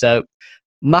think. So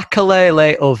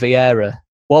Makelele or Vieira?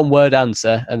 One word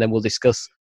answer, and then we'll discuss.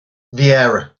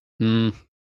 Vieira. Ooh.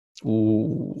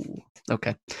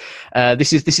 Okay.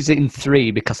 This is in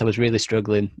 3 because I was really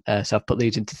struggling. So I've put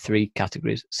these into 3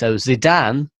 categories. So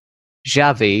Zidane,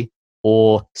 Xavi,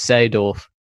 or Seedorf.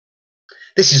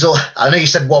 This is all. I know you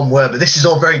said one word, but this is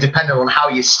all very dependent on how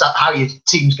your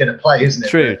team's going to play, isn't it?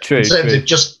 True. In terms of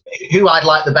just who I'd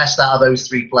like the best out of those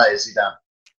 3 players, Zidane.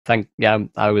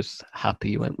 I was happy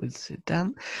you went with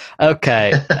Zidane.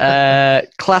 Okay.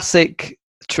 Classic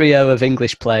trio of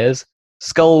English players: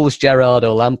 Scholes, Gerrard,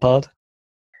 or Lampard.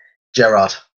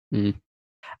 Gerrard.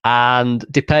 And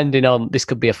depending on, this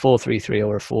could be a 4-3-3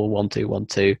 or a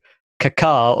 4-1-2-1-2.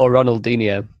 Kaká or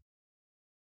Ronaldinho.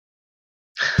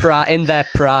 In their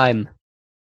prime.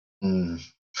 This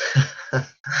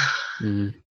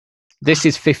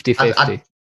is 50-50.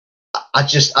 I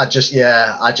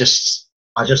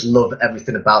just love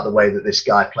everything about the way that this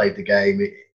guy played the game.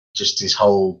 Just his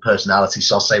whole personality.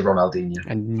 So I'll say Ronaldinho.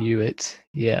 I knew it.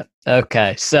 Yeah.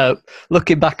 Okay. So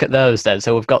looking back at those then,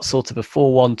 so we've got sort of a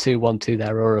 4-1-2-1-2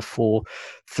 there, or a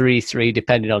 4-3-3,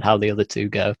 depending on how the other 2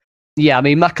 go. Yeah, I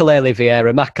mean, Makelele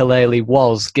Vieira. Makelele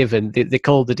was given, they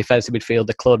called the defensive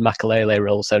midfielder Claude Makelele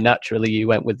role, so naturally you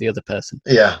went with the other person.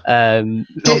 Yeah.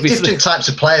 Different types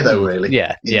of player, though, really.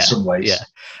 Yeah. In some ways.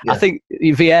 Yeah. I think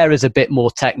Vieira's a bit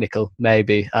more technical,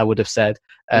 maybe, I would have said.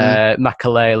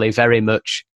 Makelele very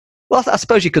much, well, I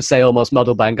suppose you could say almost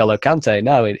model by N'Golo Kante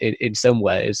now in some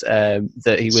ways.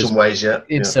 That he was. Some ways, yeah.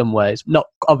 In some ways.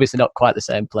 Obviously not quite the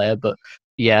same player, but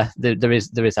yeah, there is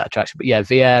that attraction. But yeah,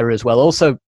 Vieira as well.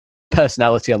 Also,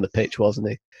 personality on the pitch, wasn't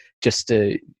he? Just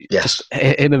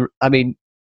him. I mean,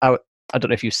 I don't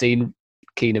know if you've seen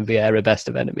Keane and Vieira, Best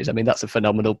of Enemies. I mean, that's a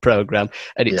phenomenal program,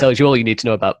 and it tells you all you need to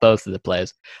know about both of the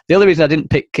players. The only reason I didn't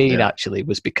pick Keane actually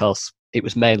was because it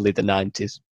was mainly the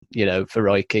 90s, for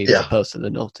Roy Keane as opposed to the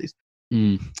noughties.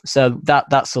 So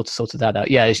that sort of sorted that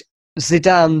out. Yeah,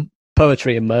 Zidane,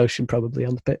 poetry in motion, probably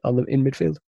in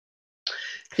midfield.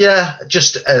 Yeah,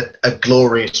 just a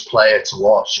glorious player to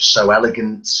watch. Just so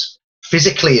elegant,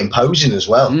 physically imposing as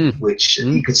well, which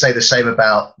you could say the same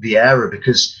about Vieira,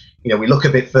 because we look a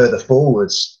bit further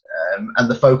forwards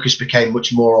and the focus became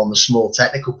much more on the small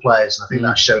technical players, and I think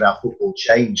that showed how football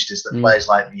changed. Is that players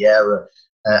like Vieira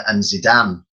and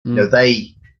Zidane,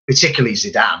 they, particularly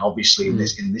Zidane, obviously in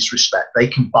this respect, they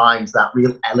combined that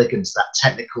real elegance, that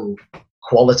technical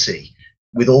quality,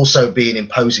 with also being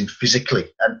imposing physically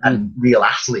and real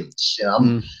athletes,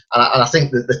 And I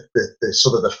think that the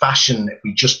sort of the fashion, if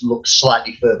we just look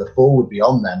slightly further forward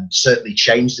beyond them, certainly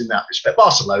changed in that respect.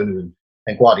 Barcelona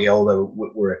and Guardiola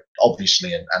were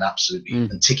obviously an absolutely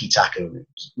and tiki-taka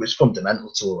was fundamental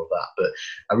to all of that. But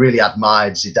I really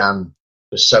admired Zidane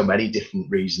for so many different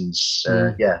reasons.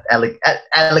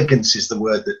 Elegance is the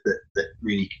word that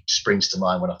really springs to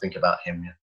mind when I think about him.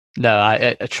 Yeah. No,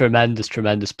 a tremendous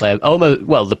player. Almost,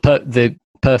 well, the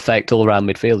perfect all-round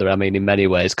midfielder. I mean, in many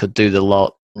ways, could do the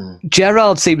lot.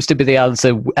 Gerrard seems to be the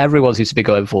answer everyone seems to be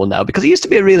going for now, because it used to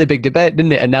be a really big debate,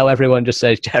 didn't it? And now everyone just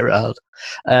says Gerrard.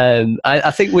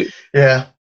 I think we. Yeah.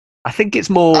 I think it's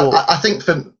more. I think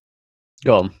for.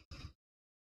 Go on.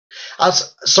 I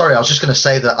was just going to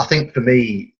say that I think for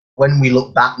me, when we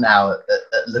look back now at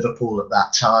Liverpool at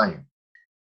that time,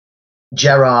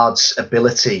 Gerrard's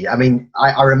ability. I mean,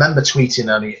 I remember tweeting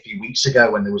only a few weeks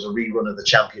ago when there was a rerun of the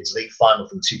Champions League final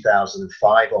from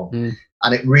 2005 on,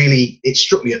 and it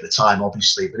struck me at the time,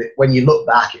 obviously, but when you look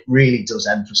back, it really does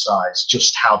emphasise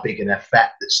just how big an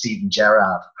effect that Steven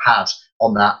Gerrard had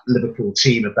on that Liverpool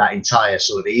team of that entire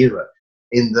sort of era,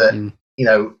 in that,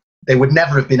 they would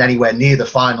never have been anywhere near the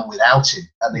final without him,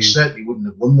 and they certainly wouldn't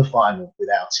have won the final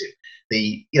without him.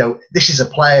 This is a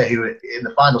player who, in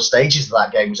the final stages of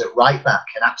that game, was at right back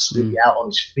and absolutely out on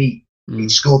his feet. He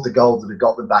scored the goal that had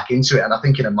got them back into it, and I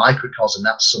think in a microcosm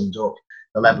that summed up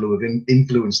the level of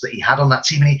influence that he had on that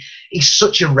team. And he's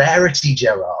such a rarity,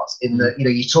 Gerrard, in that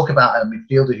you talk about a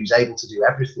midfielder who's able to do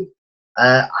everything.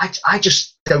 I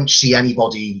just don't see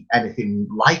anything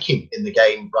like him in the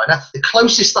game right now. The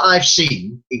closest that I've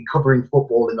seen in covering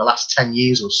football in the last 10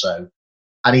 years or so,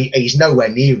 and he's nowhere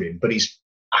near him, but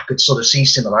I could sort of see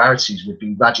similarities, would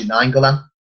be Radja Nainggolan,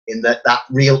 in that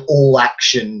real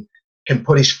all-action, can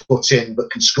put his foot in,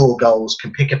 but can score goals,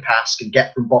 can pick a pass, can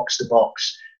get from box to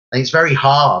box. And it's very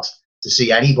hard to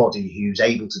see anybody who's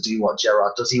able to do what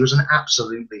Gerrard does. He was an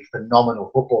absolutely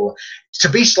phenomenal footballer. To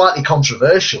be slightly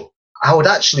controversial, I would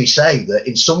actually say that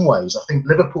in some ways, I think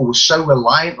Liverpool was so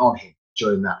reliant on him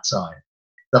during that time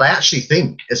that I actually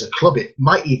think as a club it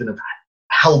might even have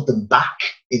held them back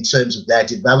in terms of their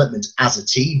development as a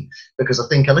team. Because I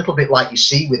think a little bit like you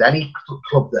see with any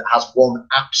club that has one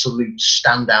absolute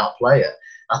standout player,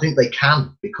 I think they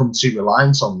can become too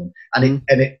reliant on them, and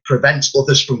it prevents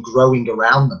others from growing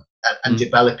around them and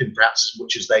developing perhaps as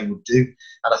much as they would do.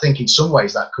 And I think in some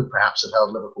ways that could perhaps have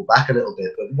held Liverpool back a little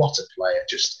bit. But what a player,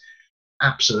 just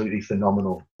absolutely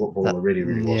phenomenal footballer, really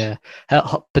was. Yeah,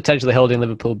 potentially holding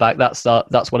Liverpool back. That's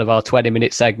one of our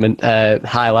 20-minute segment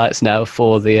highlights now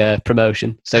for the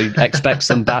promotion. So expect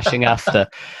some bashing after.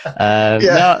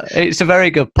 No, it's a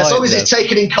very good point. As long as it's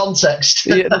taken in context.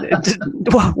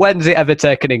 When's it ever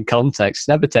taken in context?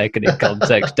 Never taken in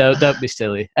context. Don't be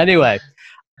silly. Anyway,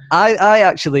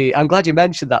 I'm glad you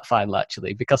mentioned that final,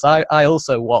 actually, because I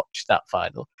also watched that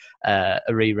final. A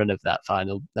rerun of that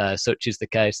final, such is the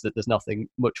case that there's nothing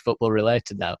much football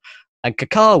related now. And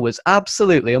Kaká was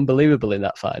absolutely unbelievable in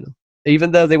that final,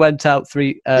 even though they went out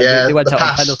they went out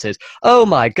on penalties. Oh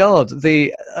my God,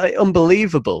 the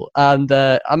unbelievable! And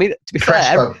I mean, to be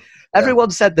fair, everyone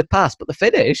said the pass, but the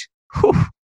finish. Whew,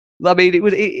 I mean, it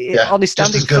was on his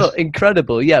standing foot,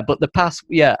 incredible. Yeah, but the pass,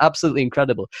 absolutely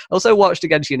incredible. Also watched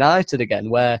against United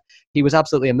again, where he was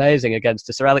absolutely amazing against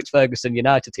the Sir Alex Ferguson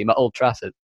United team at Old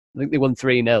Trafford. I think they won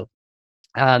 3-0.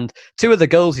 And 2 of the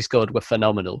goals he scored were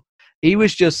phenomenal.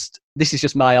 This is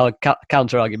just my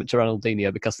counter-argument to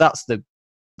Ronaldinho, because that's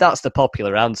the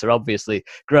popular answer, obviously.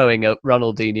 Growing up,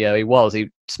 Ronaldinho, he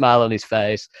smile on his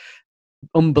face.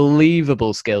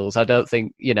 Unbelievable skills. I don't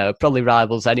think, probably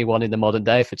rivals anyone in the modern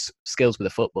day for skills with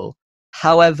the football.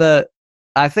 However,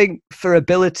 I think for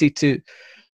ability to...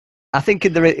 I think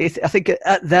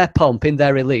at their pomp, in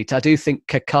their elite, I do think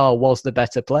Kaká was the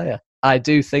better player. I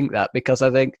do think that, because I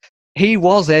think he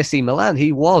was AC Milan.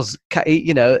 He was,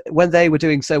 when they were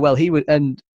doing so well,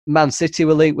 and Man City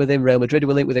were linked with him, Real Madrid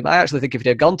were linked with him. I actually think if he'd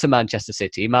have gone to Manchester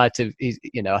City, he might have,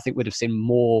 I think we'd have seen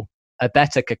a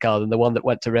better Kaká than the one that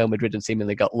went to Real Madrid and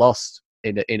seemingly got lost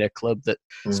in a club that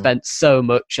spent so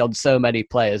much on so many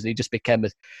players, and he just became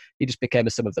a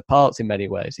sum of the parts in many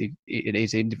ways.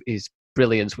 His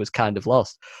brilliance was kind of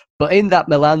lost. But in that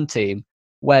Milan team,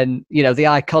 when, the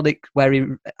iconic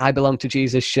where I belong to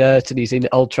Jesus shirt and he's in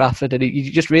Old Trafford, and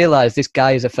you just realise this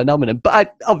guy is a phenomenon.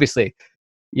 But obviously,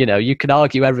 you can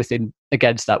argue everything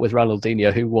against that with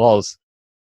Ronaldinho, who was,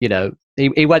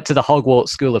 he went to the Hogwarts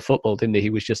School of Football, didn't he? He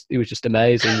was just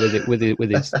amazing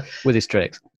with his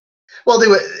tricks. Well, they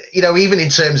were, even in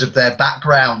terms of their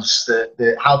backgrounds,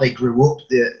 how they grew up,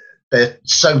 they're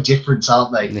so different,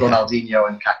 aren't they? Yeah. Ronaldinho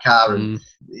and Kaká, and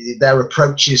their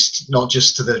approaches not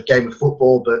just to the game of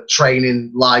football, but training,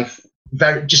 life,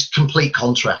 just complete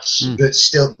contrasts. But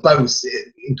still, both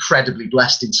incredibly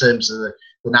blessed in terms of the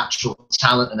natural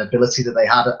talent and ability that they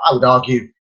had. I would argue,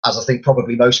 as I think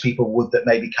probably most people would, that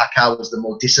maybe Kaká was the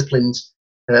more disciplined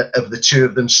of the two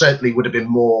of them. Certainly would have been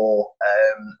more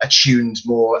attuned,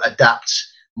 more adept,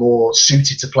 more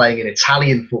suited to playing in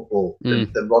Italian football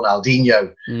than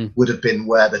Ronaldinho would have been,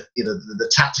 where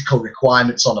the tactical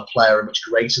requirements on a player are much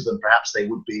greater than perhaps they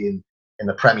would be in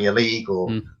the Premier League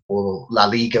or La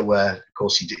Liga, where of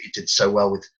course he did so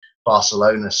well with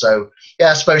Barcelona. So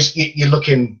I suppose you're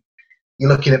looking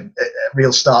at a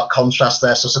real stark contrast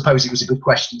there. So I suppose it was a good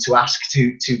question to ask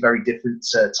two very different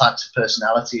types of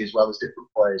personality as well as different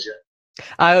players. Yeah.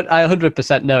 I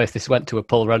 100% know if this went to a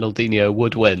poll, Ronaldinho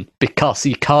would win, because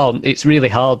he can't. It's really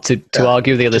hard to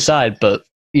argue the other side. But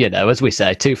as we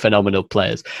say, 2 phenomenal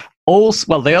players.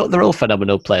 They're all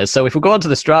phenomenal players. So if we go on to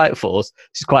the strike force,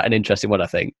 this is quite an interesting one, I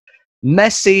think.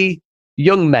 Messi,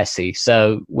 young Messi.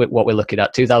 So what we're looking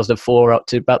at, 2004 up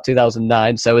to about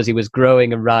 2009. So as he was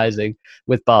growing and rising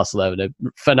with Barcelona,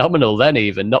 phenomenal then,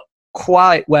 even not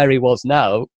quite where he was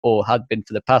now or had been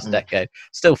for the past decade.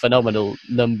 Still phenomenal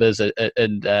numbers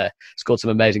and scored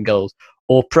some amazing goals.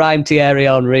 Or prime Thierry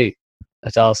Henry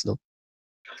at Arsenal.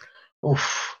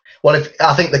 Oof. Well,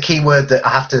 I think the key word that I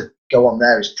have to go on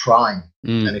there is prime.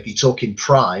 And if you're talking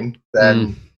prime,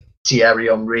 then Thierry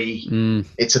Henry,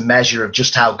 it's a measure of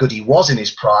just how good he was in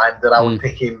his prime, that I would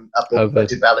pick him above a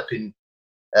developing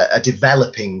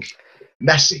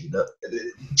Messi.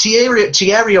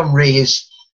 Thierry Henry is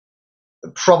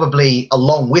probably,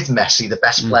 along with Messi, the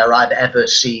best player I've ever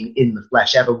seen in the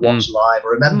flesh, ever watched live. I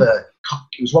remember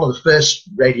it was one of the first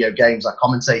radio games I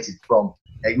commentated from.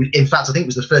 In fact, I think it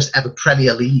was the first ever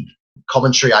Premier League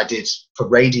commentary I did for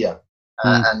radio.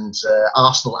 And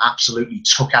Arsenal absolutely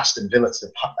took Aston Villa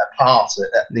apart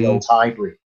at the old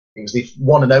Highbury. It was the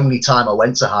one and only time I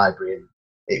went to Highbury, and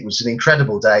it was an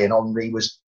incredible day, and Henry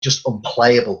was just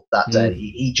unplayable that day.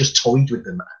 He just toyed with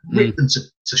them, ripped them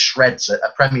to shreds, a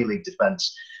Premier League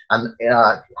defence. And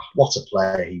what a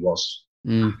player he was.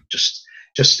 Just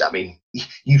just, I mean,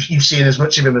 you've seen as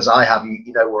much of him as I have.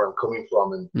 You know where I'm coming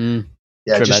from, and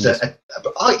tremendous.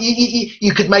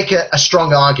 You could make a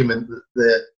strong argument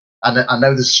that I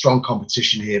know there's strong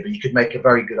competition here, but you could make a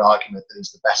very good argument that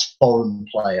he's the best foreign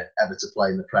player ever to play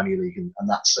in the Premier League, and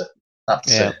that's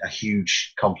a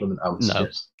huge compliment, I would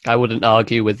suggest. I wouldn't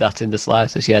argue with that in the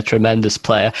slightest. Yeah, tremendous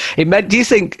player. Do you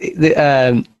think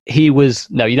that, he was...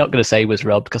 No, you're not going to say he was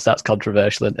robbed because that's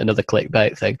controversial and another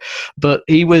clickbait thing. But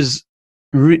he was...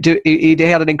 He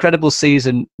had an incredible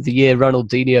season the year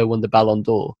Ronaldinho won the Ballon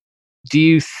d'Or. Do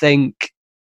you think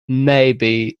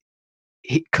maybe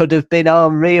he could have been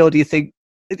Henry, or do you think...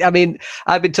 I mean,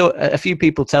 I've been told, a few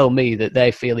people tell me that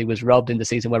they feel he was robbed in the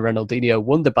season where Ronaldinho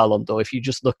won the Ballon d'Or. If you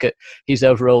just look at his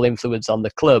overall influence on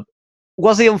the club,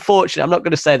 was he unfortunate? I'm not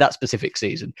going to say that specific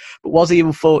season, but was he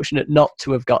unfortunate not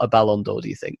to have got a Ballon d'Or, do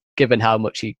you think, given how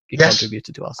much he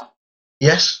contributed to us?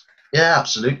 Yes, yeah,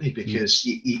 absolutely, because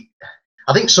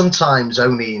I think sometimes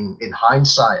only in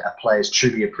hindsight are players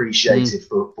truly appreciated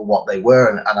for what they were,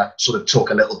 and I sort of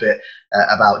talk a little bit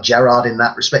about Gerrard in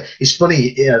that respect. It's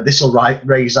funny, this will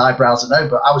raise eyebrows, I know,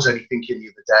 but I was only thinking the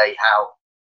other day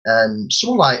how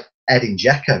someone like Edin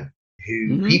Dzeko,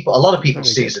 who a lot of people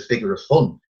see as a figure of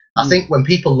fun. I think when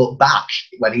people look back,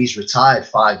 when he's retired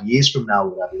 5 years from now,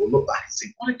 whatever, we'll look back and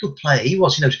think, what a good player he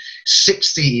was.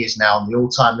 60 years now on the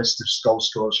all-time list of goal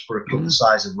scorers for a club the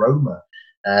size of Roma.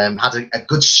 Had a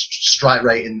good strike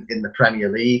rate in the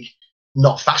Premier League.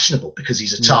 Not fashionable because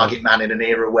he's a target man in an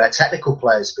era where technical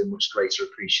players have been much greater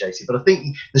appreciated. But I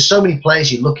think there's so many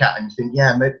players you look at and you think,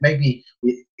 yeah, maybe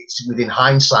it's within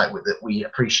hindsight that we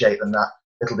appreciate them that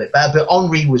little bit better. But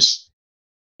Henry was,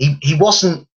 he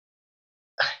wasn't.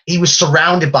 He was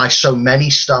surrounded by so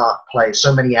many star players,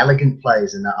 so many elegant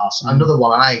players in that Arsenal. Another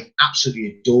one I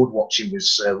absolutely adored watching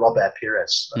was Robert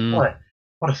Pires.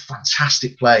 What a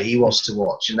fantastic player he was to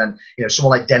watch. And then,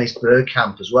 someone like Dennis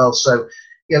Bergkamp as well. So,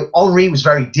 Henry was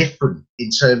very different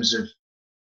in terms of,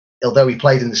 although he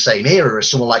played in the same era as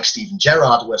someone like Steven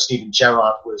Gerrard, where Steven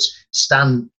Gerrard was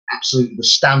absolutely the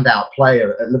standout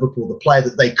player at Liverpool, the player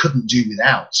that they couldn't do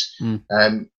without.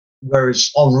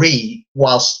 Whereas Henry,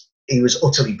 whilst he was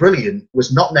utterly brilliant,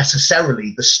 was not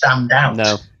necessarily the standout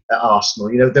at Arsenal.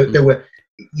 There were...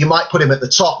 You might put him at the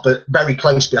top, but very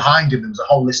close behind him, there was a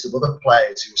whole list of other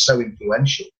players who were so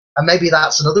influential. And maybe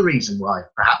that's another reason why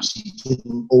perhaps he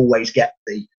didn't always get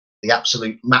the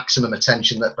absolute maximum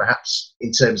attention that perhaps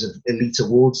in terms of elite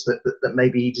awards that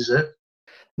maybe he deserved.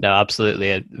 No,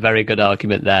 absolutely. A very good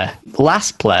argument there.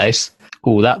 Last place.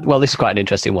 This is quite an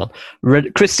interesting one.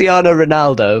 Cristiano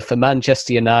Ronaldo for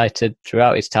Manchester United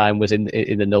throughout his time was in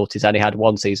the noughties, and he had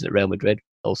one season at Real Madrid,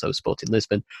 also Sporting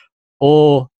Lisbon.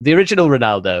 Or the original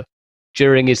Ronaldo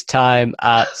during his time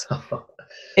at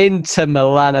Inter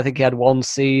Milan. I think he had one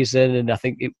season, and I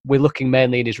think we're looking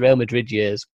mainly in his Real Madrid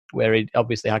years, where he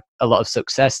obviously had a lot of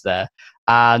success there.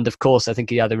 And of course, I think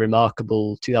he had a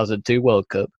remarkable 2002 World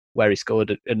Cup where he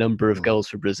scored a number of goals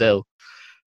for Brazil.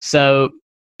 So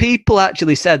people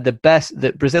actually said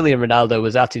that Brazilian Ronaldo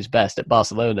was at his best at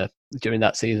Barcelona during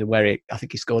that season, where I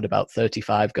think he scored about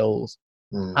 35 goals.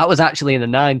 That was actually in the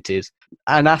 90s.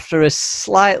 And after a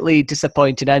slightly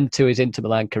disappointing end to his Inter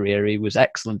Milan career, he was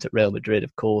excellent at Real Madrid,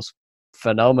 of course.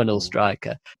 Phenomenal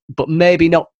striker. But maybe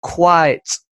not quite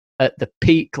at the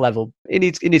peak level in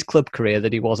his club career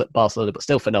that he was at Barcelona, but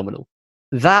still phenomenal.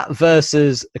 That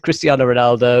versus Cristiano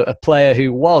Ronaldo, a player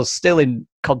who was still in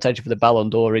contention for the Ballon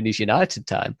d'Or in his United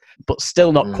time, but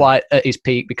still not quite at his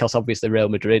peak because obviously Real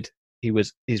Madrid,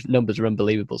 his numbers are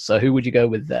unbelievable. So who would you go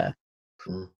with there?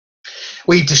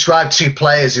 We described two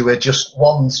players who are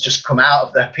one's just come out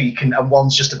of their peak and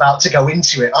one's just about to go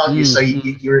into it, aren't you? So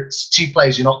you're two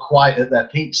players who are not quite at their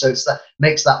peak. So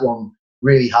makes that one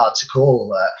really hard to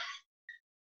call.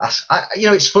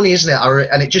 It's funny, isn't it?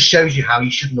 And it just shows you how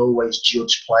you shouldn't always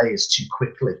judge players too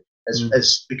quickly.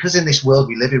 Because in this world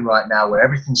we live in right now where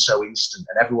everything's so instant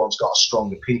and everyone's got a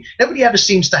strong opinion. Nobody ever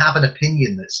seems to have an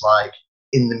opinion that's like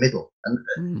in the middle.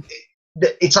 And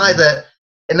it's either...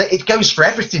 And it goes for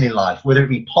everything in life, whether it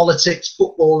be politics,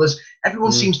 footballers.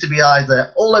 Everyone seems to be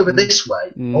either all over this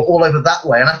way or all over that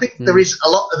way. And I think there is a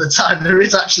lot of the time, there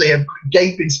is actually a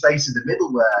gaping space in the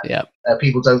middle where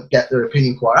people don't get their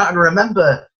opinion quite right. And I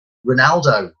remember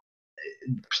Ronaldo,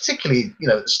 particularly,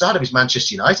 at the start of his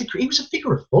Manchester United career, he was a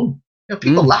figure of fun.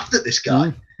 People laughed at this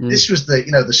guy. This was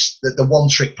the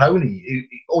one-trick pony.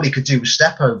 All he could do was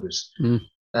step overs.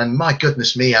 And my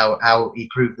goodness me, how he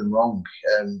proved them wrong.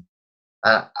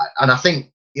 And I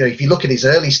think, if you look at his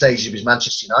early stages of his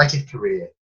Manchester United career,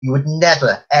 you would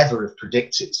never, ever have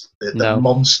predicted the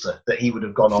monster that he would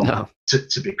have gone on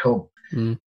to become.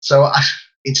 So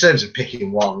in terms of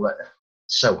picking one,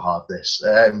 so hard. This.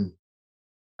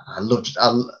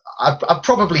 I'd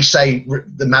probably say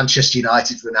the Manchester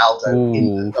United Ronaldo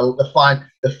in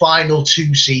the final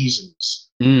 2 seasons.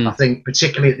 I think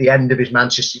particularly at the end of his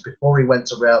Manchester, before he went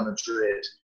to Real Madrid,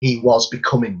 he was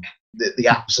becoming the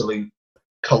absolute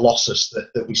colossus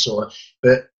that we saw.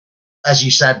 But as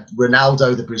you said,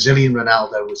 Ronaldo, the Brazilian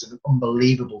Ronaldo, was an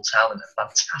unbelievable talent, a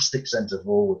fantastic centre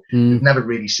forward. We've never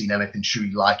really seen anything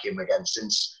truly like him again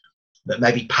since, that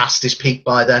maybe past his peak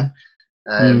by then.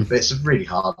 But it's a really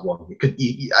hard one.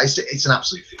 It's an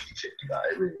absolute 50-50, that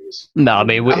it really is. No, I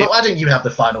mean, why don't you have the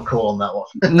final call on that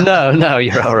one? No,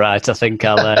 you're all right. I think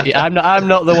I'm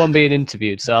not the one being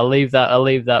interviewed, so I'll leave that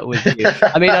with you.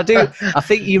 I mean, I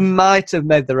think you might have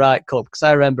made the right call, because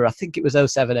I remember, I think it was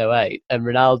 07-08, and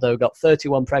Ronaldo got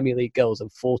 31 Premier League goals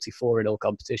and 44 in all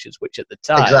competitions, which at the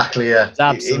time, exactly, yeah, was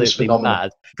absolutely mad.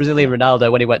 Brazilian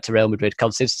Ronaldo, when he went to Real Madrid,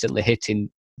 consistently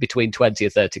hitting between 20 or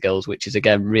 30 goals, which is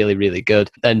again really, really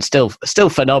good and still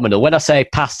phenomenal. When I say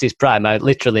past his prime, I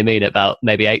literally mean about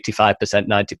maybe 85%,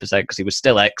 90%, because he was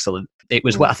still excellent. It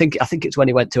was I think it's when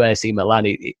he went to AC Milan.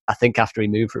 I think after he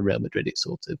moved from Real Madrid,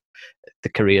 the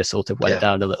career sort of went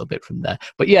down a little bit from there.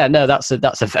 But yeah, no, that's a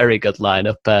very good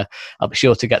lineup. I'll be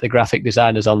sure to get the graphic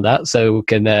designers on that, so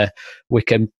we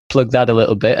can plug that a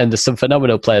little bit. And there's some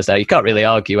phenomenal players there. You can't really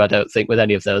argue, I don't think, with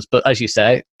any of those. But as you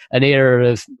say, an era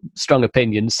of strong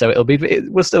opinions, so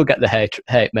we'll still get the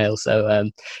hate mail. So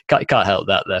can't help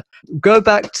that there. Go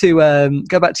back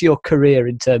to your career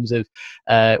in terms of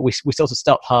we sort of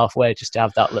stopped halfway just to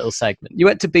have that little segment. You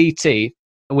went to BT,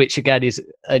 which again is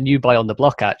a new boy on the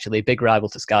block, actually, big rival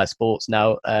to Sky Sports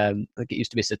now. I think it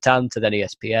used to be Satan, to then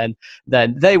ESPN.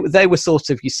 Then they were sort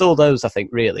of, you saw those, I think,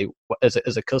 really, as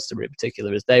a customer in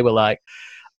particular, as they were like,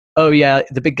 oh yeah,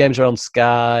 the big games are on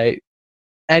Sky.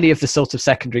 Any of the sort of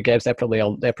secondary games, they're probably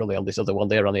on this other one.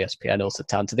 They're on ESPN or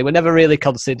Satan. So they were never really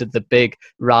considered the big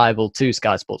rival to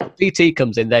Sky Sports. When BT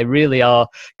comes in, they really are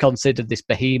considered this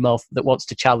behemoth that wants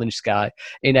to challenge Sky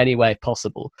in any way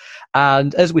possible.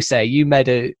 And as we say, you made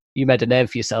a name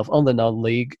for yourself on the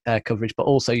non-league coverage, but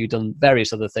also you've done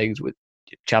various other things with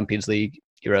Champions League,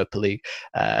 Europa League,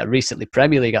 recently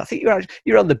Premier League. I think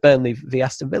you were on the Burnley v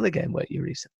Aston Villa game, weren't you,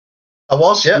 recently? I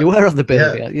was, yeah. You were on the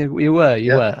Burnley. Yeah. You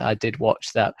were. I did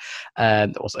watch that.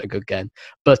 That wasn't a good game,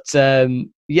 but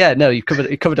you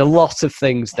covered a lot of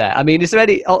things there. I mean, is there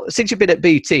any, since you've been at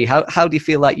BT, how do you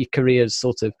feel like your career's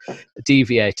sort of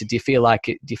deviated? Do you feel like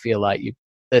you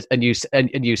a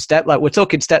new step? Like, we're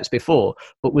talking steps before,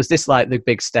 but was this like the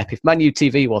big step? If Man U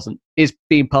TV is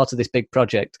being part of this big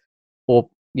project, or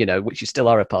which you still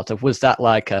are a part of, was that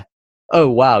like oh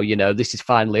wow, this is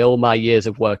finally, all my years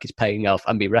of work is paying off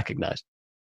and being recognised?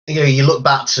 You look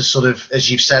back to sort of, as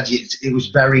you've said, it was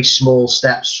very small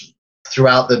steps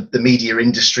throughout the media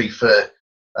industry for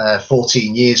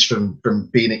 14 years, from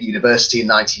being at university in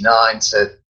 99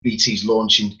 to BT's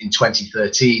launch in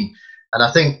 2013. And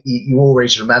I think you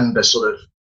always remember sort of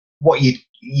what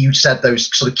you said, those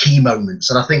sort of key moments.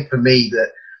 And I think for me,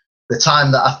 that the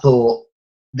time that I thought,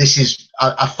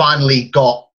 I finally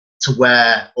got to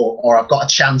where, or I've got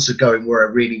a chance of going where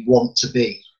I really want to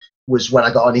be, was when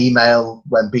I got an email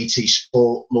when BT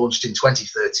Sport launched in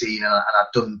 2013, and I'd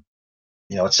done,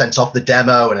 I'd sent off the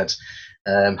demo and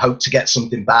I'd hoped to get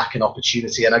something back, an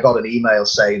opportunity, and I got an email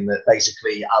saying that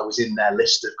basically I was in their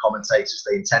list of commentators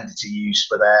they intended to use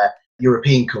for their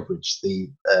European coverage, the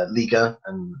Liga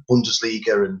and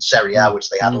Bundesliga and Serie A,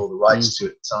 which they had all the rights to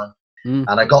at the time.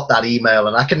 And I got that email,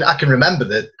 and I can remember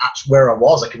that's where I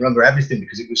was. I can remember everything,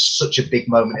 because it was such a big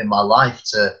moment in my life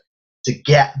to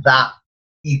get that.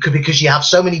 Because you have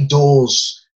so many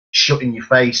doors shut in your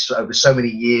face over so many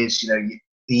years.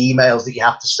 The emails that you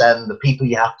have to send, the people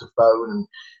you have to phone,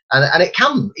 and it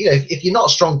can, if you're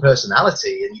not a strong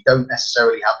personality and you don't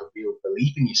necessarily have a real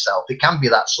belief in yourself, it can be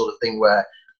that sort of thing where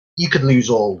you could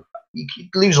lose all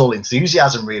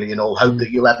enthusiasm, really, and all hope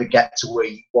that you'll ever get to where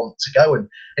you want to go. And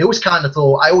I always kind of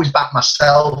thought, I always backed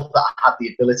myself that I had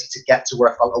the ability to get to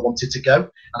where I felt I wanted to go. And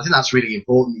I think that's really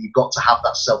important, that you've got to have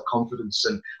that self-confidence.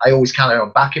 And I always kind of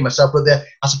am backing myself. But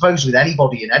I suppose with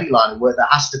anybody in any line of work, there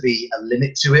has to be a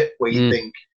limit to it, where you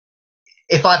think,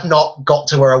 if I've not got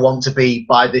to where I want to be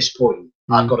by this point,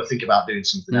 I've got to think about doing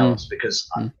something else, because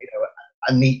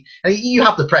I need, and you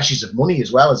have the pressures of money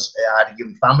as well. As I had a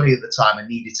young family at the time, I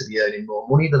needed to be earning more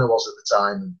money than I was at the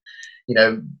time.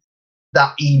 And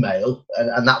that email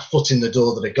and that foot in the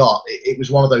door that I got, it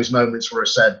was one of those moments where I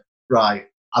said, right,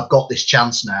 I've got this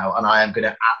chance now, and I am going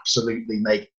to absolutely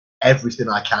make everything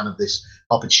I can of this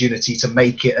opportunity to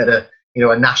make it at a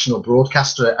national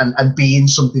broadcaster and be in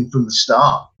something from the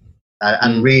start.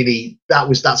 And really,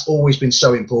 that's always been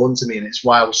so important to me, and it's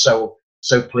why I was so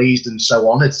so pleased and so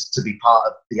honoured to be part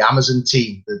of the Amazon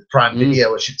team, the Prime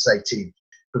Video, I should say, team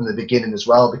from the beginning as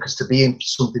well. Because to be in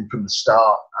something from the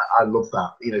start, I love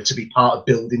that. You know, to be part of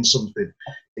building something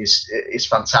is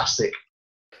fantastic.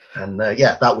 And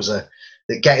that was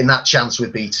getting that chance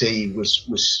with BT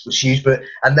was huge.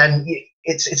 And then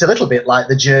it's a little bit like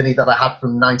the journey that I had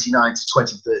from '99 to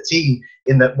 2013.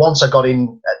 In that once I got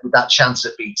in with that chance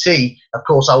at BT, of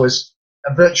course I was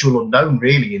a virtual unknown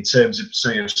really in terms of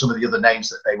some of the other names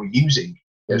that they were using.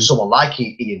 You know, someone like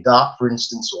Ian Dart, for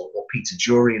instance, or Peter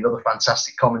Drury, another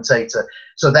fantastic commentator.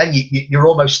 So then you're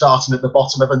almost starting at the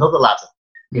bottom of another ladder.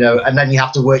 You know, and then you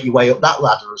have to work your way up that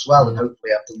ladder as well. And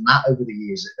hopefully I've done that over the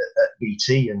years at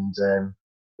BT. And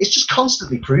it's just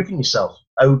constantly proving yourself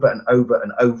over and over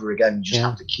and over again. You just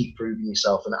have to keep proving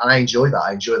yourself. And I enjoy that.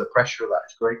 I enjoy the pressure of that.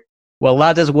 It's great. Well,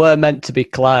 ladders were meant to be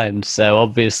climbed, so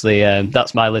obviously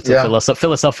that's my little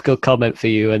philosophical comment for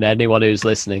you and anyone who's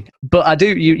listening. But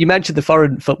you mentioned the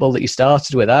foreign football that you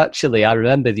started with. Actually, I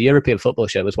remember the European Football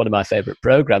Show was one of my favourite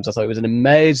programmes. I thought it was an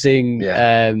amazing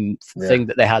thing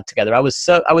that they had together. I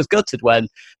was gutted when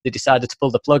they decided to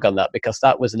pull the plug on that, because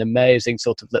that was an amazing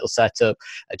sort of little setup.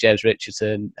 James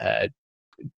Richardson,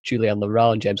 Julian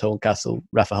Laurent, James Horncastle,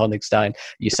 Rafa Honigstein,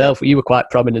 yourself, you were quite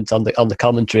prominent on the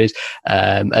commentaries,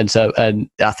 and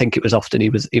I think it was often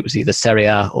it was either Serie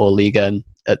A or Liga in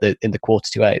the quarter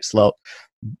to 8 slot.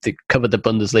 They covered the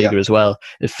Bundesliga as well.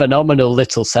 A phenomenal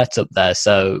little setup there.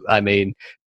 So I mean,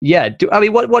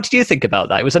 what did you think about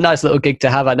that? It was a nice little gig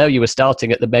to have. I know you were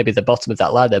starting at maybe the bottom of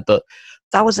that ladder, but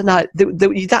that was a night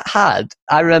that had.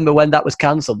 I remember when that was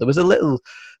cancelled. There was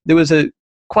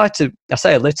quite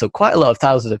a lot of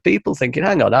thousands of people thinking,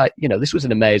 hang on, this was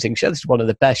an amazing show. This is one of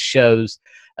the best shows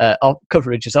of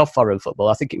coverages of foreign football.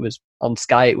 I think it was on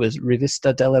Sky. It was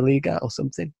Revista de la Liga or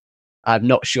something. I'm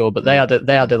not sure, but they had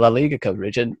a La Liga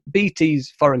coverage, and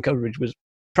BT's foreign coverage was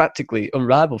practically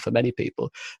unrivaled for many people.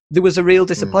 There was a real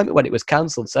disappointment when it was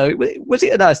cancelled. So was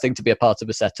it a nice thing to be a part of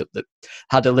a setup that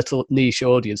had a little niche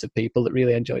audience of people that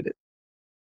really enjoyed it?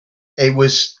 It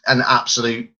was an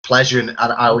absolute pleasure, and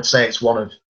I would say it's one of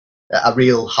a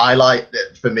real highlight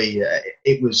for me.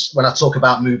 It was, when I talk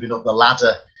about moving up the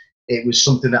ladder, it was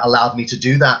something that allowed me to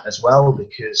do that as well,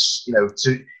 because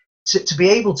to be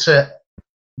able to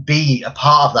be a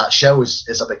part of that show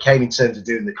as I became in terms of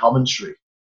doing the commentary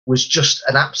was just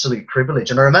an absolute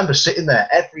privilege. And I remember sitting there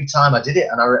every time I did it,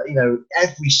 and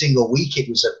every single week it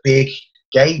was a big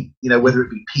game, whether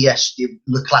it be PSG,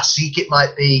 Le Classique it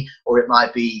might be, or it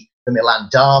might be the Milan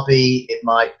Derby, it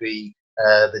might be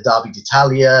the Derby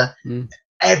d'Italia.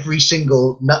 Every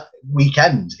single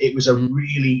weekend it was a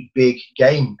really big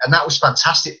game, and that was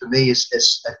fantastic for me as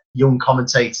a young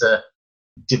commentator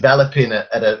developing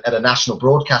at a national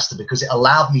broadcaster, because it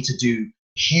allowed me to do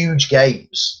huge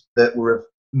games that were of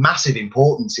massive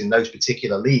importance in those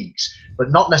particular leagues,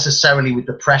 but not necessarily with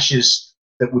the pressures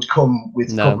that would come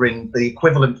with covering the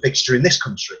equivalent fixture in this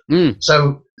country.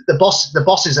 So the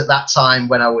bosses at that time,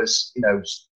 when I was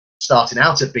starting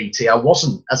out at BT, I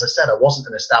wasn't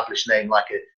an established name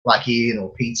like Ian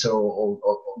or Peter or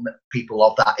people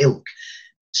of that ilk.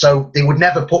 So they would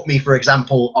never put me, for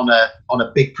example, on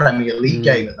a big Premier League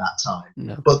game at that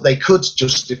time. But they could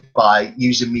justify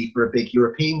using me for a big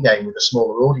European game with a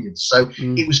smaller audience. So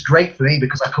it was great for me,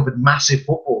 because I covered massive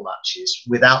football matches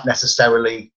without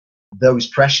necessarily those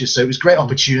pressures. So it was a great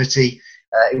opportunity.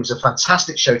 It was a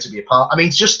fantastic show to be a part. I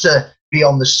mean, just to be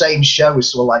on the same show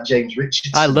as someone like James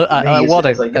Richardson. What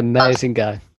an amazing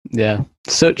guy. Yeah,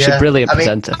 such a brilliant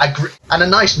presenter. And a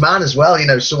nice man as well,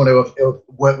 someone who I've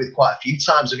worked with quite a few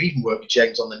times. I've even worked with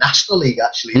James on the National League,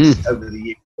 actually, over the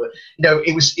years. But,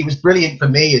 it was brilliant for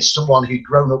me as someone who'd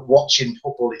grown up watching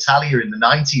Football Italia in the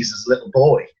 90s as a little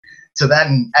boy, to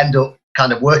then end up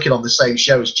kind of working on the same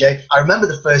show as Jay. I remember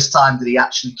the first time that he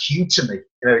actually cued to me.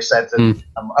 He said, I'm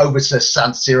over to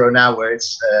San Siro now, where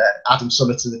it's Adam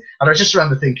Summit. And I just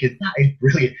remember thinking, that is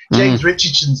brilliant. James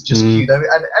Richardson's just cued.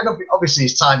 And obviously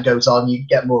as time goes on, you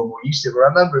get more and more used to it. But I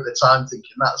remember at the time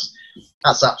thinking,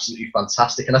 that's absolutely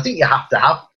fantastic. And I think you have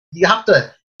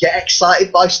to get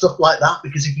excited by stuff like that,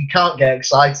 because if you can't get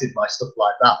excited by stuff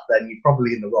like that, then you're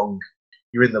probably in the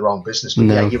wrong business. But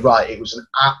yeah, you're right. It was an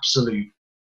absolute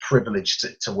privilege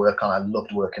to work on. I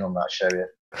loved working on that show. Yeah.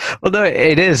 Well, no,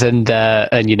 it is, and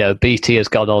BT has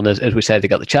gone on, as we said, they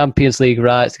got the Champions League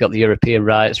rights, they got the European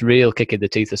rights, real kick in the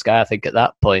teeth of Sky, I think, at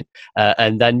that point.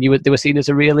 And then they were seen as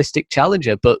a realistic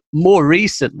challenger. But more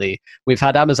recently, we've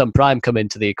had Amazon Prime come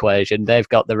into the equation. They've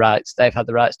got the rights. They've had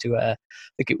the rights to,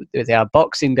 they had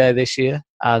Boxing Day this year,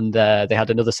 and they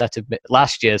had another set of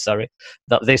last year, sorry,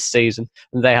 not this season,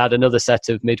 and they had another set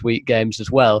of midweek games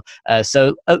as well.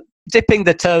 So dipping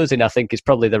the toes in, I think, is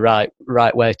probably the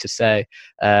right way to say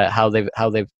how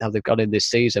they've gone in this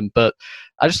season. But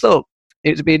I just thought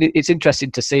it's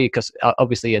interesting to see, because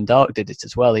obviously Ian Darke did it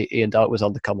as well. Ian Darke was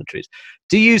on the commentaries.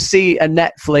 Do you see a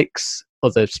Netflix,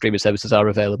 other streaming services are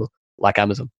available, like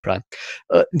Amazon Prime?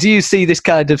 Do you see this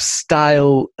kind of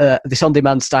style, this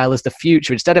on-demand style, as the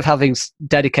future? Instead of having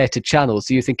dedicated channels,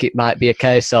 do you think it might be a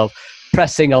case of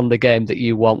pressing on the game that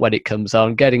you want when it comes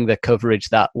on, getting the coverage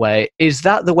that way? Is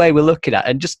that the way we're looking at?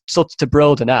 And just sort of to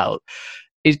broaden out,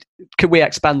 could we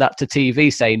expand that to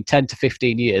TV, say in 10 to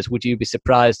 15 years? Would you be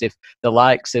surprised if the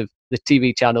likes of the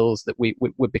TV channels that we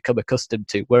would become accustomed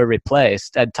to were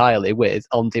replaced entirely with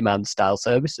on-demand style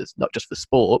services, not just for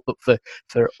sport, but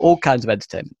for all kinds of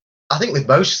entertainment? I think with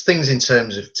most things in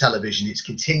terms of television, it's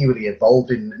continually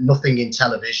evolving. Nothing in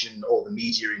television or the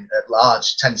media at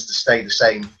large tends to stay the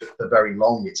same for very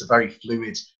long. It's a very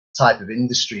fluid type of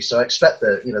industry. So I expect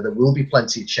that, there will be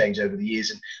plenty of change over the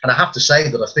years. And I have to say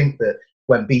that I think that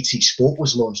when BT Sport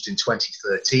was launched in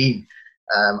 2013,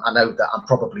 I know that I'm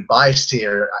probably biased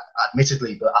here,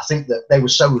 admittedly, but I think that they were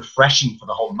so refreshing for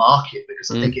the whole market,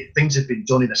 because I think things had been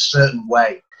done in a certain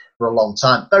way for a long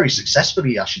time, very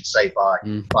successfully, I should say,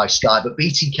 by Sky. But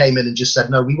BT came in and just said,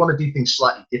 no, we want to do things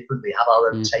slightly differently, have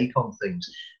our own take on things.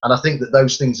 And I think that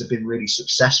those things have been really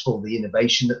successful. The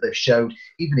innovation that they've showed,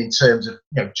 even in terms of,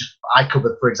 just I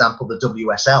covered, for example, the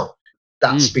WSL.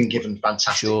 That's been given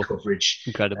fantastic coverage.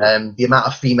 Incredible. The amount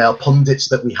of female pundits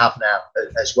that we have now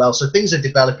as well. So things are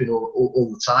developing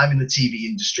all the time in the TV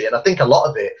industry. And I think a lot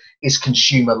of it is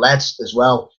consumer-led as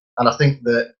well. And I think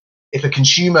that if a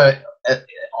consumer en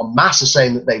masse are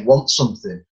saying that they want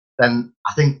something, then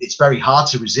I think it's very hard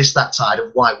to resist that tide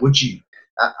of why would you?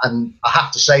 And I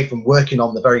have to say, from working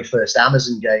on the very first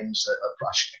Amazon games,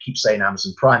 I keep saying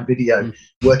Amazon Prime Video,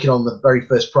 working on the very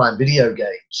first Prime Video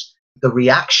games, the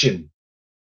reaction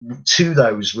to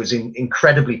those was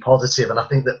incredibly positive, and I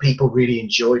think that people really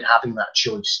enjoyed having that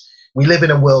choice. We live in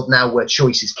a world now where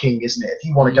choice is king, isn't it? If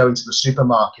you want to go into the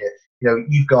supermarket,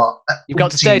 you've got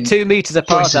to stay 2 meters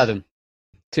apart, choices. Adam.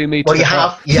 2 meters. Well, you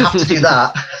have to do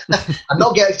that, and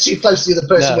not get too close to the other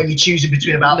person when you're choosing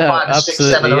between about 5 or 6,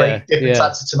 7 or 8 different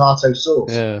types of tomato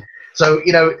sauce. Yeah. So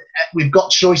we've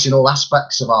got choice in all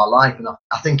aspects of our life, and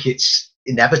I think it's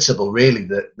inevitable, really,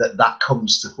 that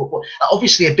comes to football.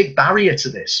 Obviously, a big barrier to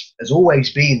this has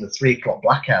always been the 3 o'clock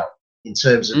blackout, in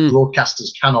terms of broadcasters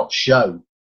cannot show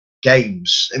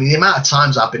games. I mean, the amount of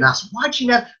times I've been asked, why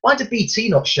did BT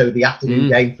not show the afternoon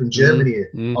game from Germany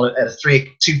at a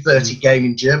 2:30 game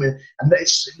in Germany? And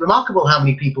it's remarkable how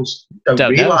many people don't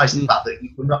realise the fact that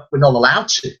we're not allowed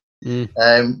to.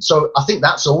 So I think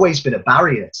that's always been a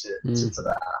barrier to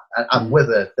that, and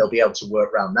whether they'll be able to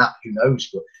work around that, who knows?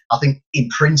 But I think in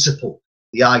principle,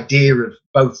 the idea of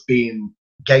both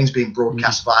games being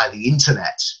broadcast via the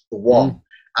internet for one,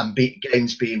 and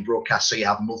games being broadcast so you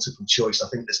have multiple choice, I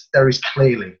think there is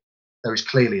clearly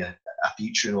a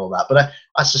future in all that. But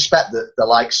I suspect that the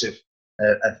likes of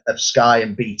Sky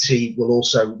and BT will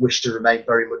also wish to remain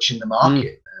very much in the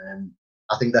market.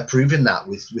 I think they're proving that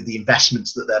with the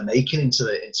investments that they're making into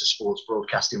sports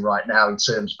broadcasting right now, in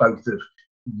terms both of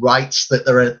rights that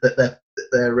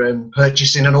they're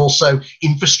purchasing, and also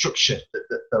infrastructure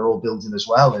that they're all building as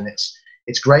well. And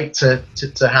it's great to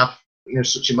have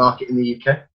such a market in the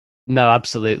UK. No,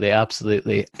 absolutely.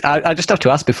 I just have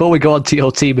to ask, before we go on to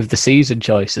your team of the season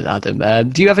choices, Adam,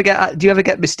 do you ever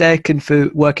get mistaken for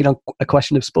working on A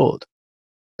Question of Sport?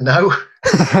 No.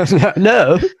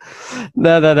 No.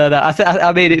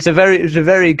 I mean, it's a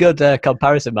very good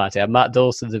comparison, Marty. And Matt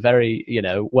Dawson's a very,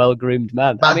 well-groomed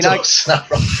man. I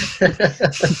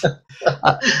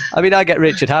get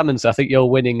Richard Hammond, so I think you're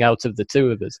winning out of the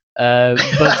two of us.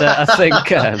 But I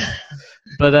think, I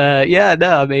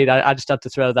just had to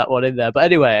throw that one in there. But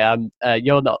anyway,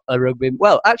 you're not a rugby.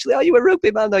 Well, actually, are you a rugby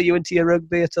man? Are you into your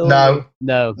rugby at all? No.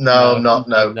 No.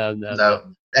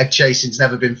 Egg chasing's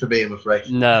never been for me, I'm afraid.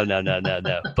 No.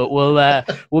 But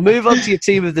we'll move on to your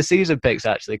team of the season picks,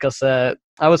 actually, because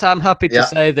I'm happy to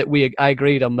say that I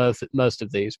agreed on most of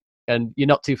these, and you're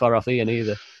not too far off Ian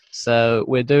either. So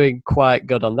we're doing quite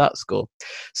good on that score.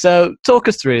 So talk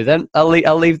us through then. I'll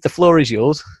leave the floor is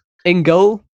yours. In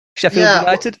goal, Sheffield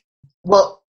United.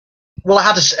 Well, I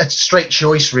had a straight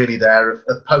choice really there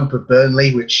of Pope of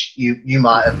Burnley, which you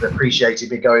might have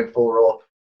appreciated me going for,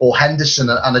 or Henderson.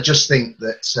 And I just think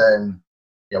that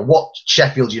what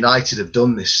Sheffield United have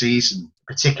done this season,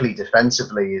 particularly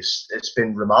defensively, it's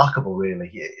been remarkable.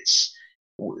 Really, it's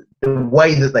the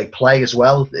way that they play as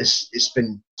well. It's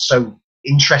been so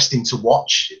interesting to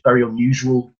watch. Very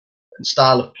unusual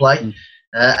style of play,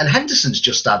 and Henderson's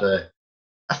just had a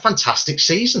a fantastic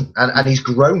season, and he's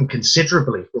grown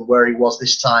considerably from where he was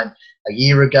this time a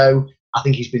year ago. I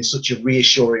think he's been such a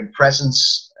reassuring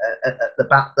presence at the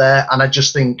back there, and I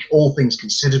just think, all things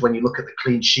considered, when you look at the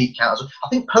clean sheet count, I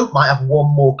think Pope might have one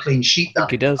more clean sheet than I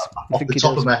think he does. off the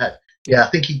top of my head. Yeah, I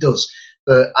think he does.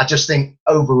 But I just think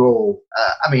overall,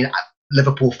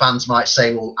 Liverpool fans might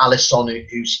say, well, Alisson,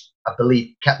 who's, I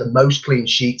believe, kept the most clean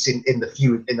sheets in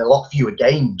a lot fewer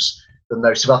games than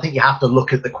those. So I think you have to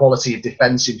look at the quality of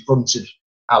defence in front of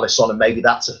Alisson, and maybe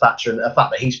that's a factor, and the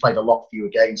fact that he's played a lot fewer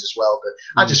games as well.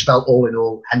 But I just felt, all in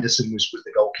all, Henderson was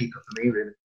the goalkeeper for me,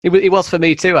 really. It was for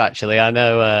me too, actually. I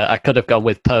know I could have gone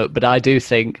with Pope, but I do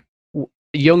think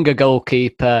younger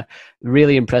goalkeeper,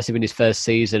 really impressive in his first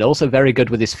season, also very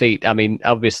good with his feet. I mean,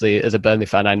 obviously, as a Burnley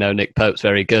fan, I know Nick Pope's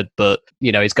very good, but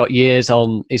he's got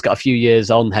a few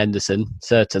years on Henderson,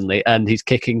 certainly, and his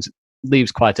kicking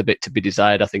leaves quite a bit to be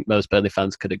desired. I think most Burnley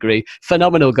fans could agree.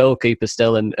 Phenomenal goalkeeper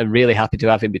still, and really happy to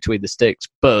have him between the sticks.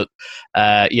 But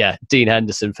Dean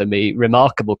Henderson for me,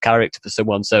 remarkable character for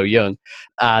someone so young,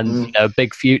 and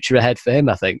big future ahead for him,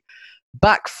 I think.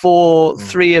 Back four,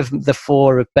 3 of the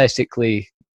 4 are basically,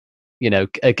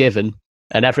 a given,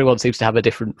 and everyone seems to have a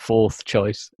different fourth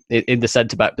choice in the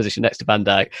centre-back position next to Van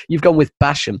Dijk. You've gone with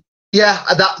Basham. Yeah,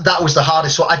 that was the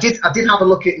hardest one. I did have a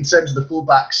look at, in terms of the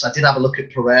fullbacks, I did have a look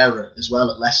at Pereira as well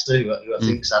at Leicester, who I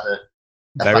think has had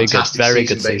a very fantastic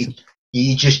good season.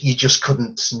 You just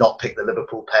couldn't not pick the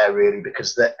Liverpool pair, really,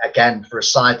 because again, for a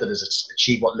side that has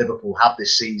achieved what Liverpool have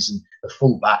this season, the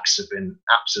full-backs have been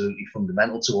absolutely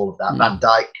fundamental to all of that. Van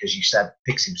Dijk, as you said,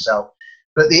 picks himself.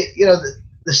 But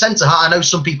the centre-half, I know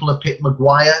some people have picked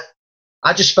Maguire.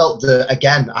 I just felt that,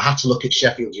 again, I had to look at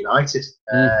Sheffield United.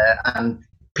 And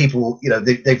people,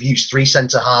 they've used 3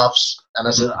 centre-halves. And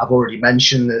as I've already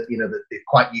mentioned, that the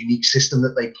quite unique system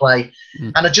that they play.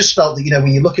 And I just felt that,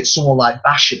 when you look at someone like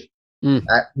Basham,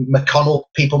 McConnell,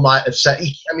 people might have said,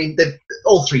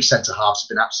 all 3 centre-halves have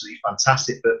been absolutely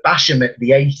fantastic, but Basham, at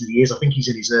the age that he is, I think he's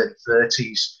in his early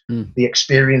 30s, the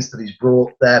experience that he's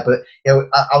brought there. But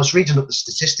I was reading up the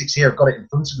statistics here, I've got it in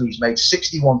front of me. He's made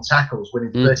 61 tackles,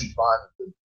 winning 35 of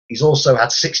them. He's also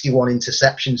had 61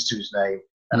 interceptions to his name,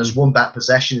 and has won back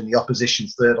possession in the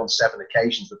opposition's third on 7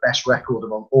 occasions, the best record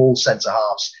among all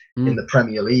centre-halves in the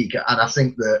Premier League. And I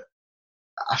think that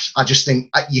I just think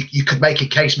you could make a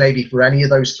case maybe for any of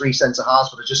those 3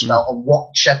 centre-halves, but I just felt on what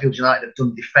Sheffield United have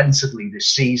done defensively this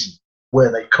season,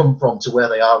 where they've come from to where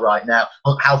they are right now,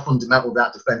 how fundamental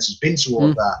that defence has been to all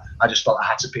of that, I just felt I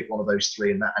had to pick one of those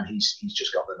 3, and he's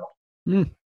just got the nod.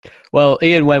 Well,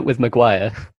 Ian went with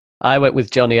Maguire. I went with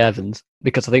Johnny Evans,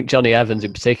 because I think Johnny Evans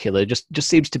in particular just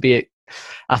seems to be...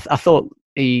 I thought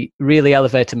he really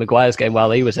elevated Maguire's game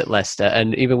while he was at Leicester,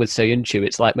 and even with Soyuncu,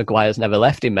 it's like Maguire's never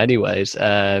left in many ways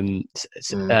at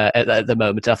the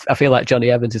moment. I feel like Johnny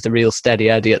Evans is a real steady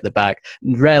Eddie at the back,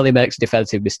 rarely makes a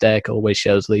defensive mistake, always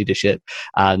shows leadership,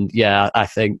 and I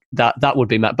think that would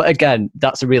be Matt. But again,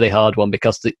 that's a really hard one,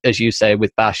 because as you say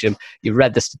with Basham, you've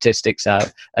read the statistics out,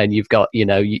 and you've got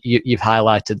you've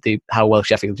highlighted how well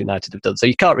Sheffield United have done, so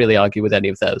you can't really argue with any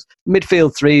of those.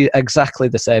 Midfield 3 exactly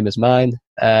the same as mine.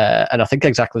 And I think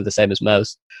exactly the same as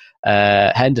most.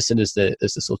 Henderson is the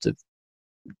sort of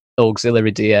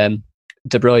auxiliary DM,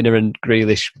 De Bruyne and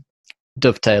Grealish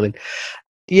dovetailing.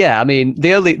 Yeah, I mean,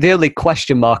 the only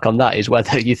question mark on that is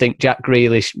whether you think Jack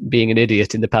Grealish, being an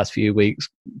idiot in the past few weeks,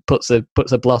 puts a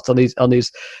blot on his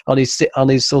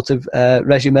sort of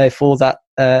resume for that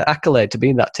accolade to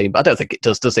be in that team. But I don't think it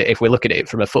does it? If we look at it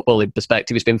from a footballing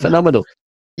perspective, it's been phenomenal.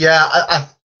 Yeah,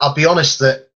 I'll be honest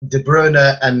that De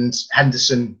Bruyne and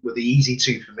Henderson were the easy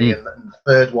 2 for me, and the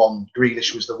third one,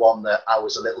 Grealish, was the one that I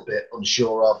was a little bit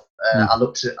unsure of.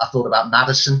 I thought about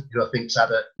Maddison, who I think's had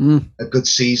a good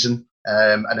season,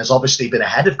 and has obviously been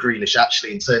ahead of Grealish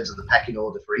actually in terms of the pecking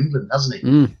order for England, hasn't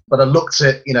he? But I looked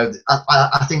at,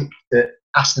 I think that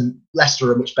Leicester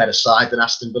are a much better side than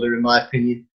Aston Villa, in my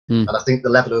opinion. And I think the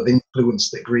level of influence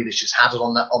that Grealish has had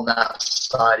on that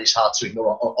side is hard to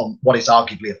ignore on what is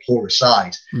arguably a poorer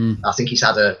side. I think he's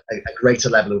had a greater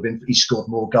level of influence. He's scored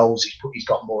more goals. He's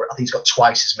got more. I think he's got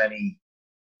twice as many.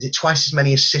 Is it twice as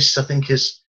many assists? I think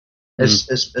as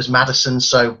Maddison.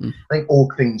 So I think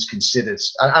all things considered,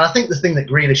 and I think the thing that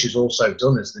Grealish has also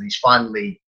done is that he's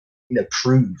finally,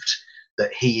 proved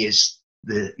that he is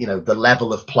the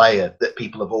level of player that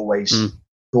people have always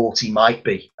thought he might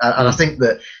be. And I think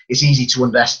that it's easy to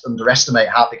underestimate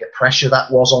how big a pressure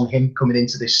that was on him coming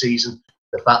into this season.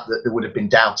 The fact that there would have been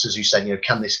doubters who said,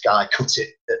 can this guy cut it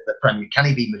at the Premier? Can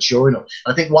he be mature enough?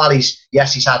 And I think while he's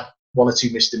had 1 or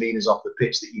 2 misdemeanors off the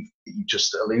pitch that you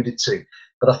just alluded to,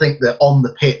 But I think that on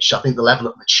the pitch, I think the level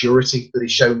of maturity that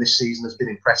he's shown this season has been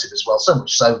impressive as well. So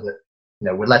much so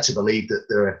that we're led to believe that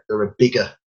there are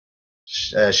bigger,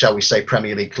 shall we say,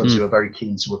 Premier League clubs who are very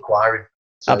keen to acquire him.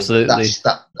 So absolutely,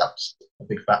 that's a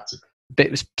big factor.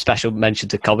 Bit of special mention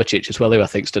to Kovacic as well, who I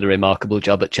think's done a remarkable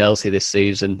job at Chelsea this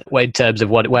season. In terms of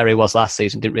where he was last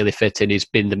season, didn't really fit in. He's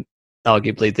been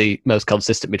arguably the most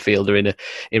consistent midfielder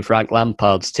in Frank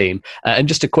Lampard's team. And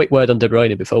just a quick word on De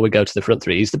Bruyne before we go to the front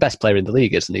three. He's the best player in the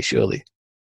league, isn't he? Surely.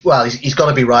 Well, he's got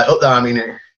to be right up there. I mean,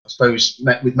 I suppose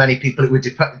with many people it would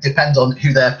depend on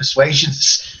who their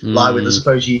persuasions lie with. I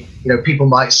suppose people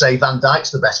might say Van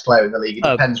Dijk's the best player in the league. It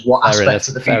depends what aspect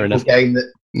of the football game that.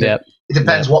 Yeah. It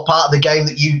depends what part of the game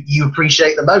that you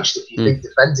appreciate the most. If you think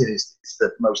defending is the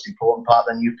most important part,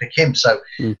 then you pick him. So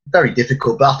very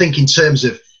difficult. But I think in terms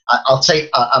of,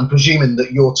 I'm presuming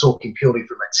that you're talking purely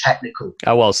from a technical.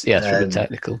 I was, yes, from a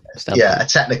technical standpoint. Yeah, a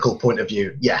technical point of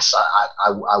view. Yes,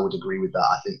 I would agree with that.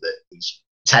 I think that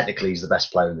he's the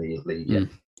best player in the league. Yeah.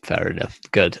 Fair enough.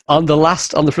 Good. On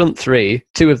the front three,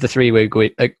 two of the three we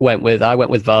went with. I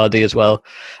went with Vardy as well.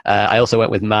 I also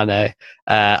went with Mane.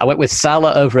 I went with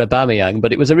Salah over Aubameyang,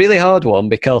 but it was a really hard one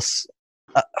because,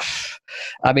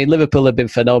 Liverpool have been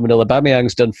phenomenal.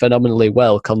 Aubameyang's done phenomenally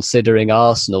well considering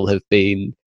Arsenal have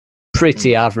been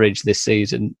pretty average this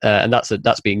season, and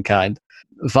that's been kind.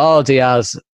 Vardy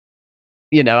has,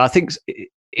 I think.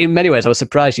 In many ways, I was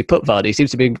surprised you put Vardy. He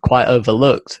seems to be quite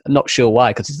overlooked. I'm not sure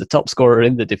why, because he's the top scorer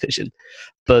in the division.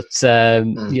 But,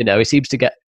 he seems to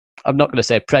get, I'm not going to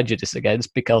say prejudice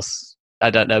against, because, I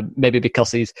don't know, maybe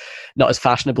because he's not as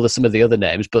fashionable as some of the other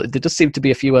names, but there does seem to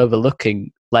be a few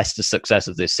overlooking Leicester's success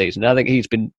of this season. I think he's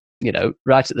been,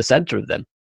 right at the centre of them.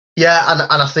 Yeah,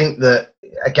 and I think that,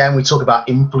 again, we talk about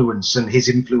influence, and his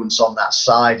influence on that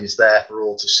side is there for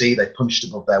all to see. They punched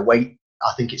above their weight.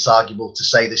 I think it's arguable to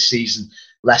say this season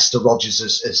Leicester, Rodgers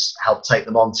has helped take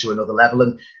them on to another level.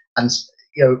 And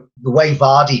the way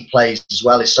Vardy plays as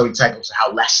well is so integral to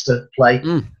how Leicester play.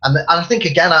 And I think,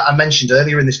 again, I mentioned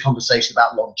earlier in this conversation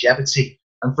about longevity.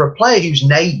 And for a player whose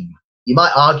name, you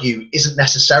might argue, isn't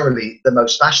necessarily the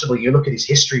most fashionable, you look at his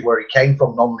history where he came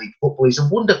from, non-league football. He's a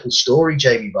wonderful story,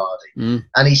 Jamie Vardy.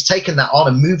 And he's taken that on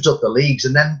and moved up the leagues.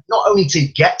 And then not only to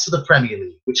get to the Premier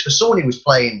League, which for someone who was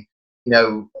playing,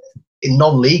 in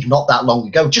non-league not that long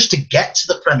ago, just to get to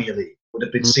the Premier League would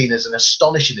have been seen as an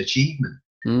astonishing achievement.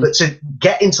 But to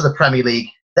get into the Premier League,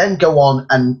 then go on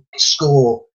and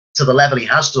score to the level he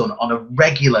has done on a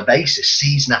regular basis,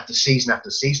 season after season after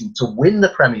season, to win the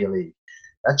Premier League.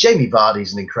 Jamie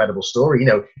Vardy's an incredible story.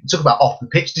 You talk about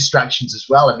off-the-pitch distractions as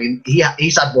well. I mean,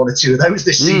 he's had one or two of those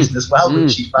this season as well,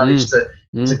 which he's managed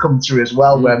to come through as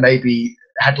well, where maybe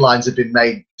headlines have been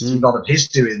made through none of his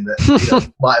doing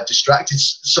that might have distracted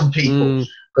some people.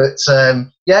 But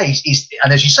he's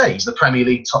and as you say, he's the Premier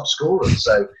League top scorer.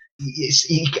 So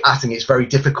I think it's very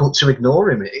difficult to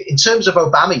ignore him. In terms of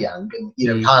Aubameyang,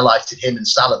 and highlighted him and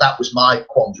Salah, that was my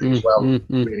quandary as well.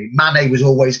 Really, Mane was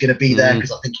always going to be there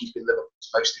because I think he's been Liverpool's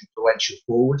most influential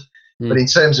forward. But in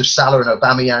terms of Salah and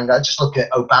Aubameyang, I just look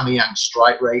at Aubameyang's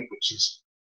strike rate, which is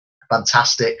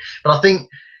fantastic. But I think,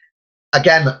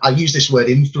 again, I use this word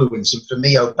influence, and for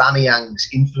me, Aubameyang's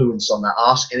influence on that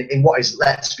Arsenal, in what is,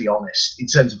 let's be honest, in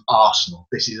terms of Arsenal,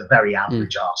 this is a very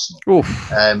average Arsenal.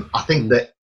 I think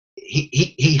that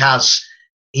he has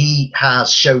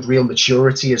showed real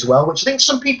maturity as well, which I think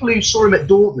some people who saw him at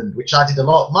Dortmund, which I did a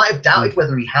lot, might have doubted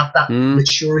whether he had that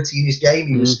maturity in his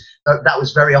game. That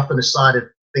was very often a side of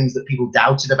things that people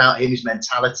doubted about him, his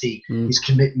mentality, his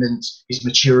commitment, his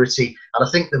maturity. And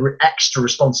I think the extra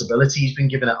responsibility he's been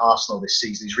given at Arsenal this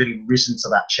season, he's really risen to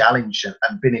that challenge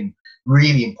and been a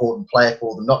really important player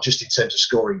for them, not just in terms of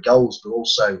scoring goals, but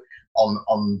also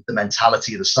on the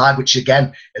mentality of the side, which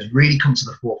again has really come to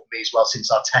the fore for me as well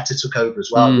since Arteta took over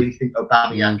as well. I really think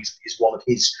Aubameyang is one of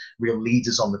his real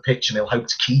leaders on the pitch, and he'll hope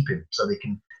to keep him so they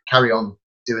can carry on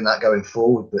doing that going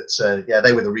forward. But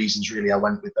they were the reasons really I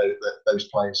went with those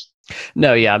players.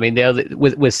 No, yeah, I mean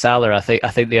with Salah, I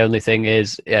think the only thing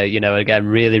is again,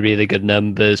 really really good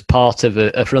numbers, part of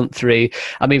a front three.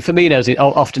 I mean, Firmino's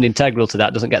often integral to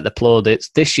that, doesn't get the plaudits.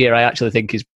 This year I actually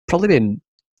think he's probably been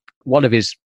one of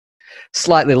his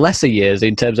slightly lesser years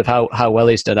in terms of how well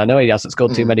he's done. I know he hasn't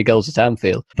scored too many goals at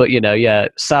Anfield, but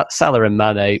Salah and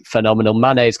Mane, phenomenal.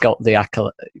 Mane's got the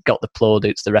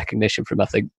plaudits, the recognition from I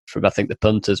think the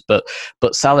punters, but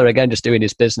Salah again just doing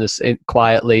his business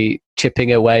quietly,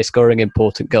 chipping away, scoring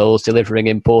important goals, delivering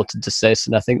important assists,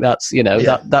 and I think that's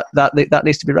that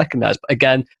needs to be recognised. But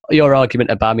again, your argument,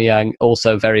 Aubameyang,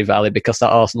 also very valid because that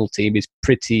Arsenal team is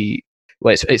pretty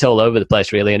well, it's all over the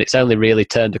place really, and it's only really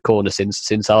turned a corner since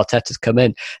Arteta's come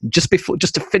in. Just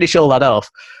to finish all that off,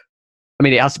 I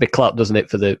mean, it has to be Klopp, doesn't it,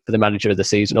 for the manager of the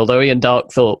season? Although Ian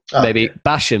Darke thought maybe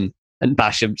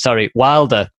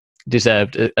Wilder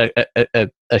deserved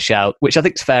a shout, which I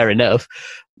think is fair enough.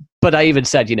 But I even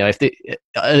said, if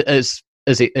as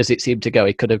it seemed to go,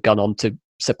 he could have gone on to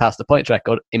surpass the points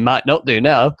record. He might not do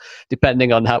now,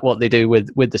 depending on what they do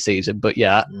with the season. But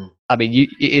yeah, I mean,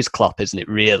 it is Klopp, isn't it?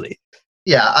 Really?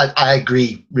 Yeah, I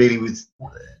agree. Really,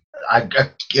 I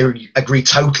agree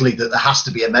totally that there has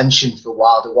to be a mention for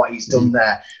Wilder, what he's done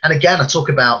there. And again, I talk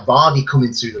about Vardy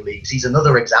coming through the leagues. He's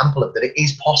another example of that. It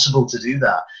is possible to do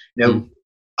that.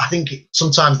 I think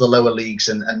sometimes the lower leagues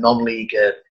and non-league,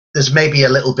 there's maybe a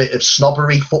little bit of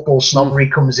snobbery. Football snobbery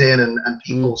comes in, and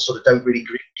people sort of don't really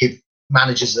give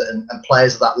managers and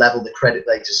players at that level the credit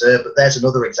they deserve. But there's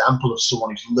another example of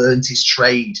someone who's learned his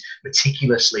trade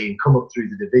meticulously and come up through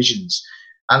the divisions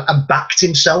and backed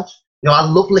himself. I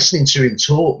love listening to him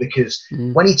talk, because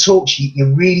when he talks,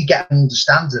 you really get an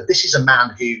understanding of this is a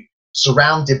man who,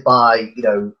 surrounded by,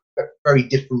 very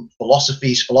different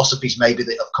philosophies maybe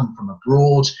that have come from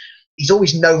abroad. He's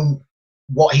always known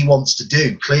what he wants to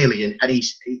do, clearly, and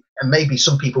maybe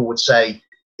some people would say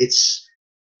it's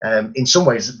in some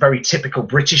ways very typical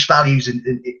British values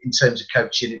in terms of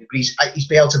coaching. But he's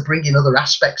been able to bring in other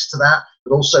aspects to that,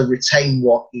 but also retain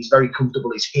what he's very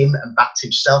comfortable is him, and backed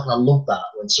himself. And I love that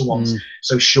when someone's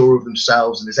so sure of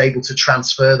themselves and is able to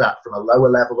transfer that from a lower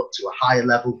level up to a higher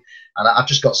level. And I've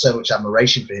just got so much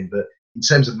admiration for him. But in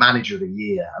terms of manager of the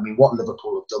year, I mean, what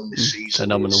Liverpool have done this season,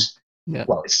 phenomenal.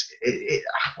 Well,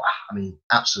 I mean,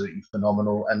 absolutely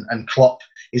phenomenal. And Klopp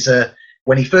is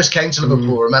when he first came to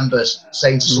Liverpool, I remember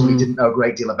saying to someone who didn't know a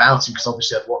great deal about him, because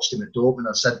obviously I'd watched him at Dortmund,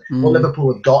 I said, what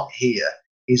Liverpool have got here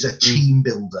is a team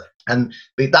builder. And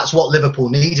that's what Liverpool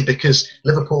needed, because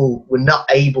Liverpool were not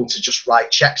able to just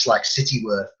write checks like City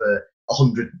were for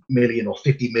 100 million or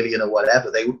 50 million or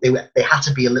whatever. They had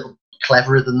to be a little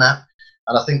cleverer than that.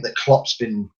 And I think that Klopp's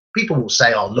been, people will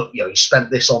say, oh, look, he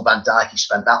spent this on Van Dijk, he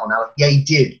spent that on Alec. Yeah, he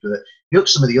did. But you look at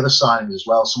some of the other signings as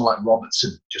well, someone like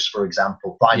Robertson, just for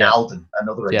example, Wijnaldum,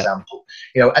 another example.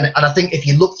 And I think if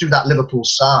you look through that Liverpool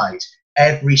side,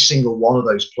 every single one of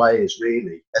those players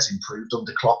really has improved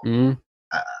under Klopp. And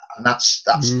that's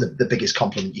the biggest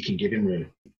compliment you can give him, really.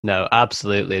 No,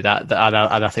 absolutely. And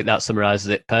I think that summarises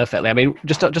it perfectly. I mean,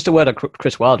 just a word on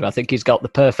Chris Wilder. I think he's got the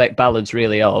perfect balance,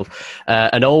 really, of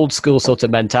an old school sort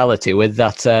of mentality with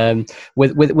that,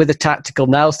 with a tactical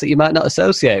nous that you might not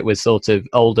associate with sort of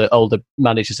older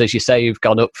managers, as you say, who've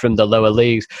gone up from the lower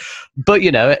leagues. But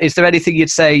is there anything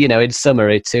you'd say, in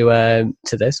summary to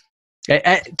this?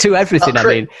 To everything, I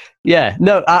mean, yeah.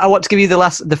 No, I want to give you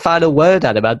the final word,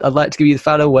 Adam. I'd like to give you the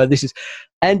final word. This is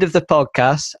end of the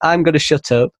podcast. I'm going to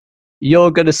shut up. You're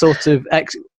going to sort of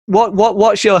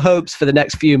what's your hopes for the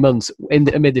next few months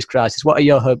amid this crisis? What are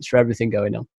your hopes for everything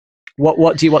going on?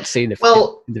 What do you want to see in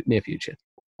the near future?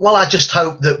 Well, I just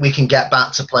hope that we can get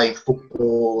back to playing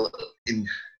football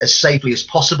as safely as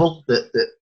possible. That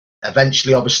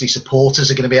eventually, obviously,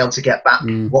 supporters are going to be able to get back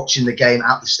watching the game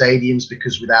at the stadiums,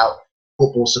 because without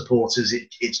football supporters, it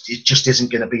just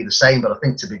isn't going to be the same. But I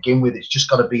think to begin with, it's just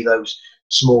got to be those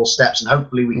small steps, and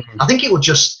hopefully I think it will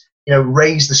just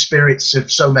raise the spirits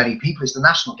of so many people. It's the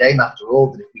national game after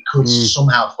all, that if we could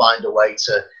somehow find a way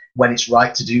to, when it's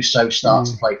right to do so, start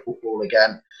to play football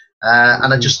again.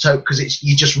 And I just hope, because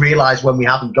you just realise when we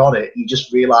haven't got it, you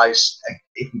just realise,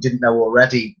 if we didn't know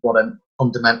already, what a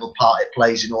fundamental part it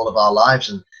plays in all of our lives,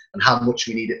 and how much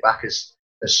we need it back as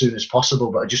soon as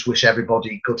possible. But I just wish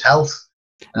everybody good health,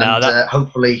 and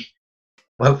hopefully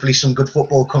some good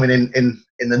football coming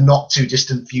in the not too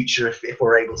distant future, if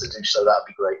we're able to do so. That'd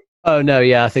be great. Oh no,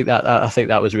 yeah, I think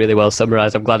that was really well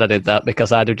summarised. I'm glad I did that,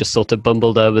 because I'd have just sort of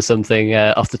bumbled over something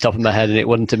off the top of my head, and it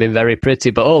wouldn't have been very pretty.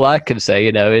 But all I can say,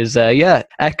 is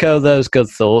echo those good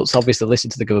thoughts. Obviously, listen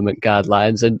to the government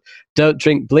guidelines, and don't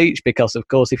drink bleach, because of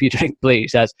course, if you drink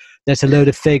bleach, there's a load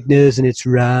of fake news and it's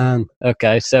wrong.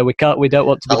 Okay, so we don't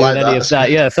want to be doing any of that.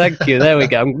 Yeah, thank you. There we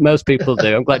go. Most people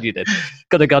do. I'm glad you did.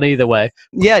 Could have gone either way.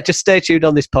 Yeah, just stay tuned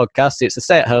on this podcast. It's a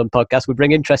stay-at-home podcast. We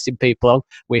bring interesting people on.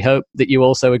 We hope that you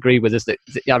also agree with us. I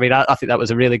think that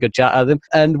was a really good chat, Adam.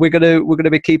 And we're gonna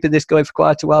be keeping this going for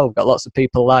quite a while. We've got lots of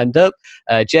people lined up.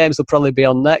 James will probably be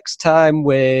on next time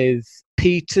with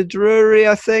Peter Drury,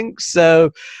 I think. So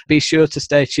be sure to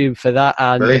stay tuned for that.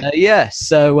 And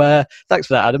so thanks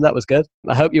for that, Adam. That was good.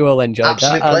 I hope you all enjoyed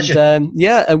Absolute that. Pleasure.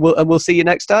 And we'll see you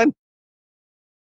next time.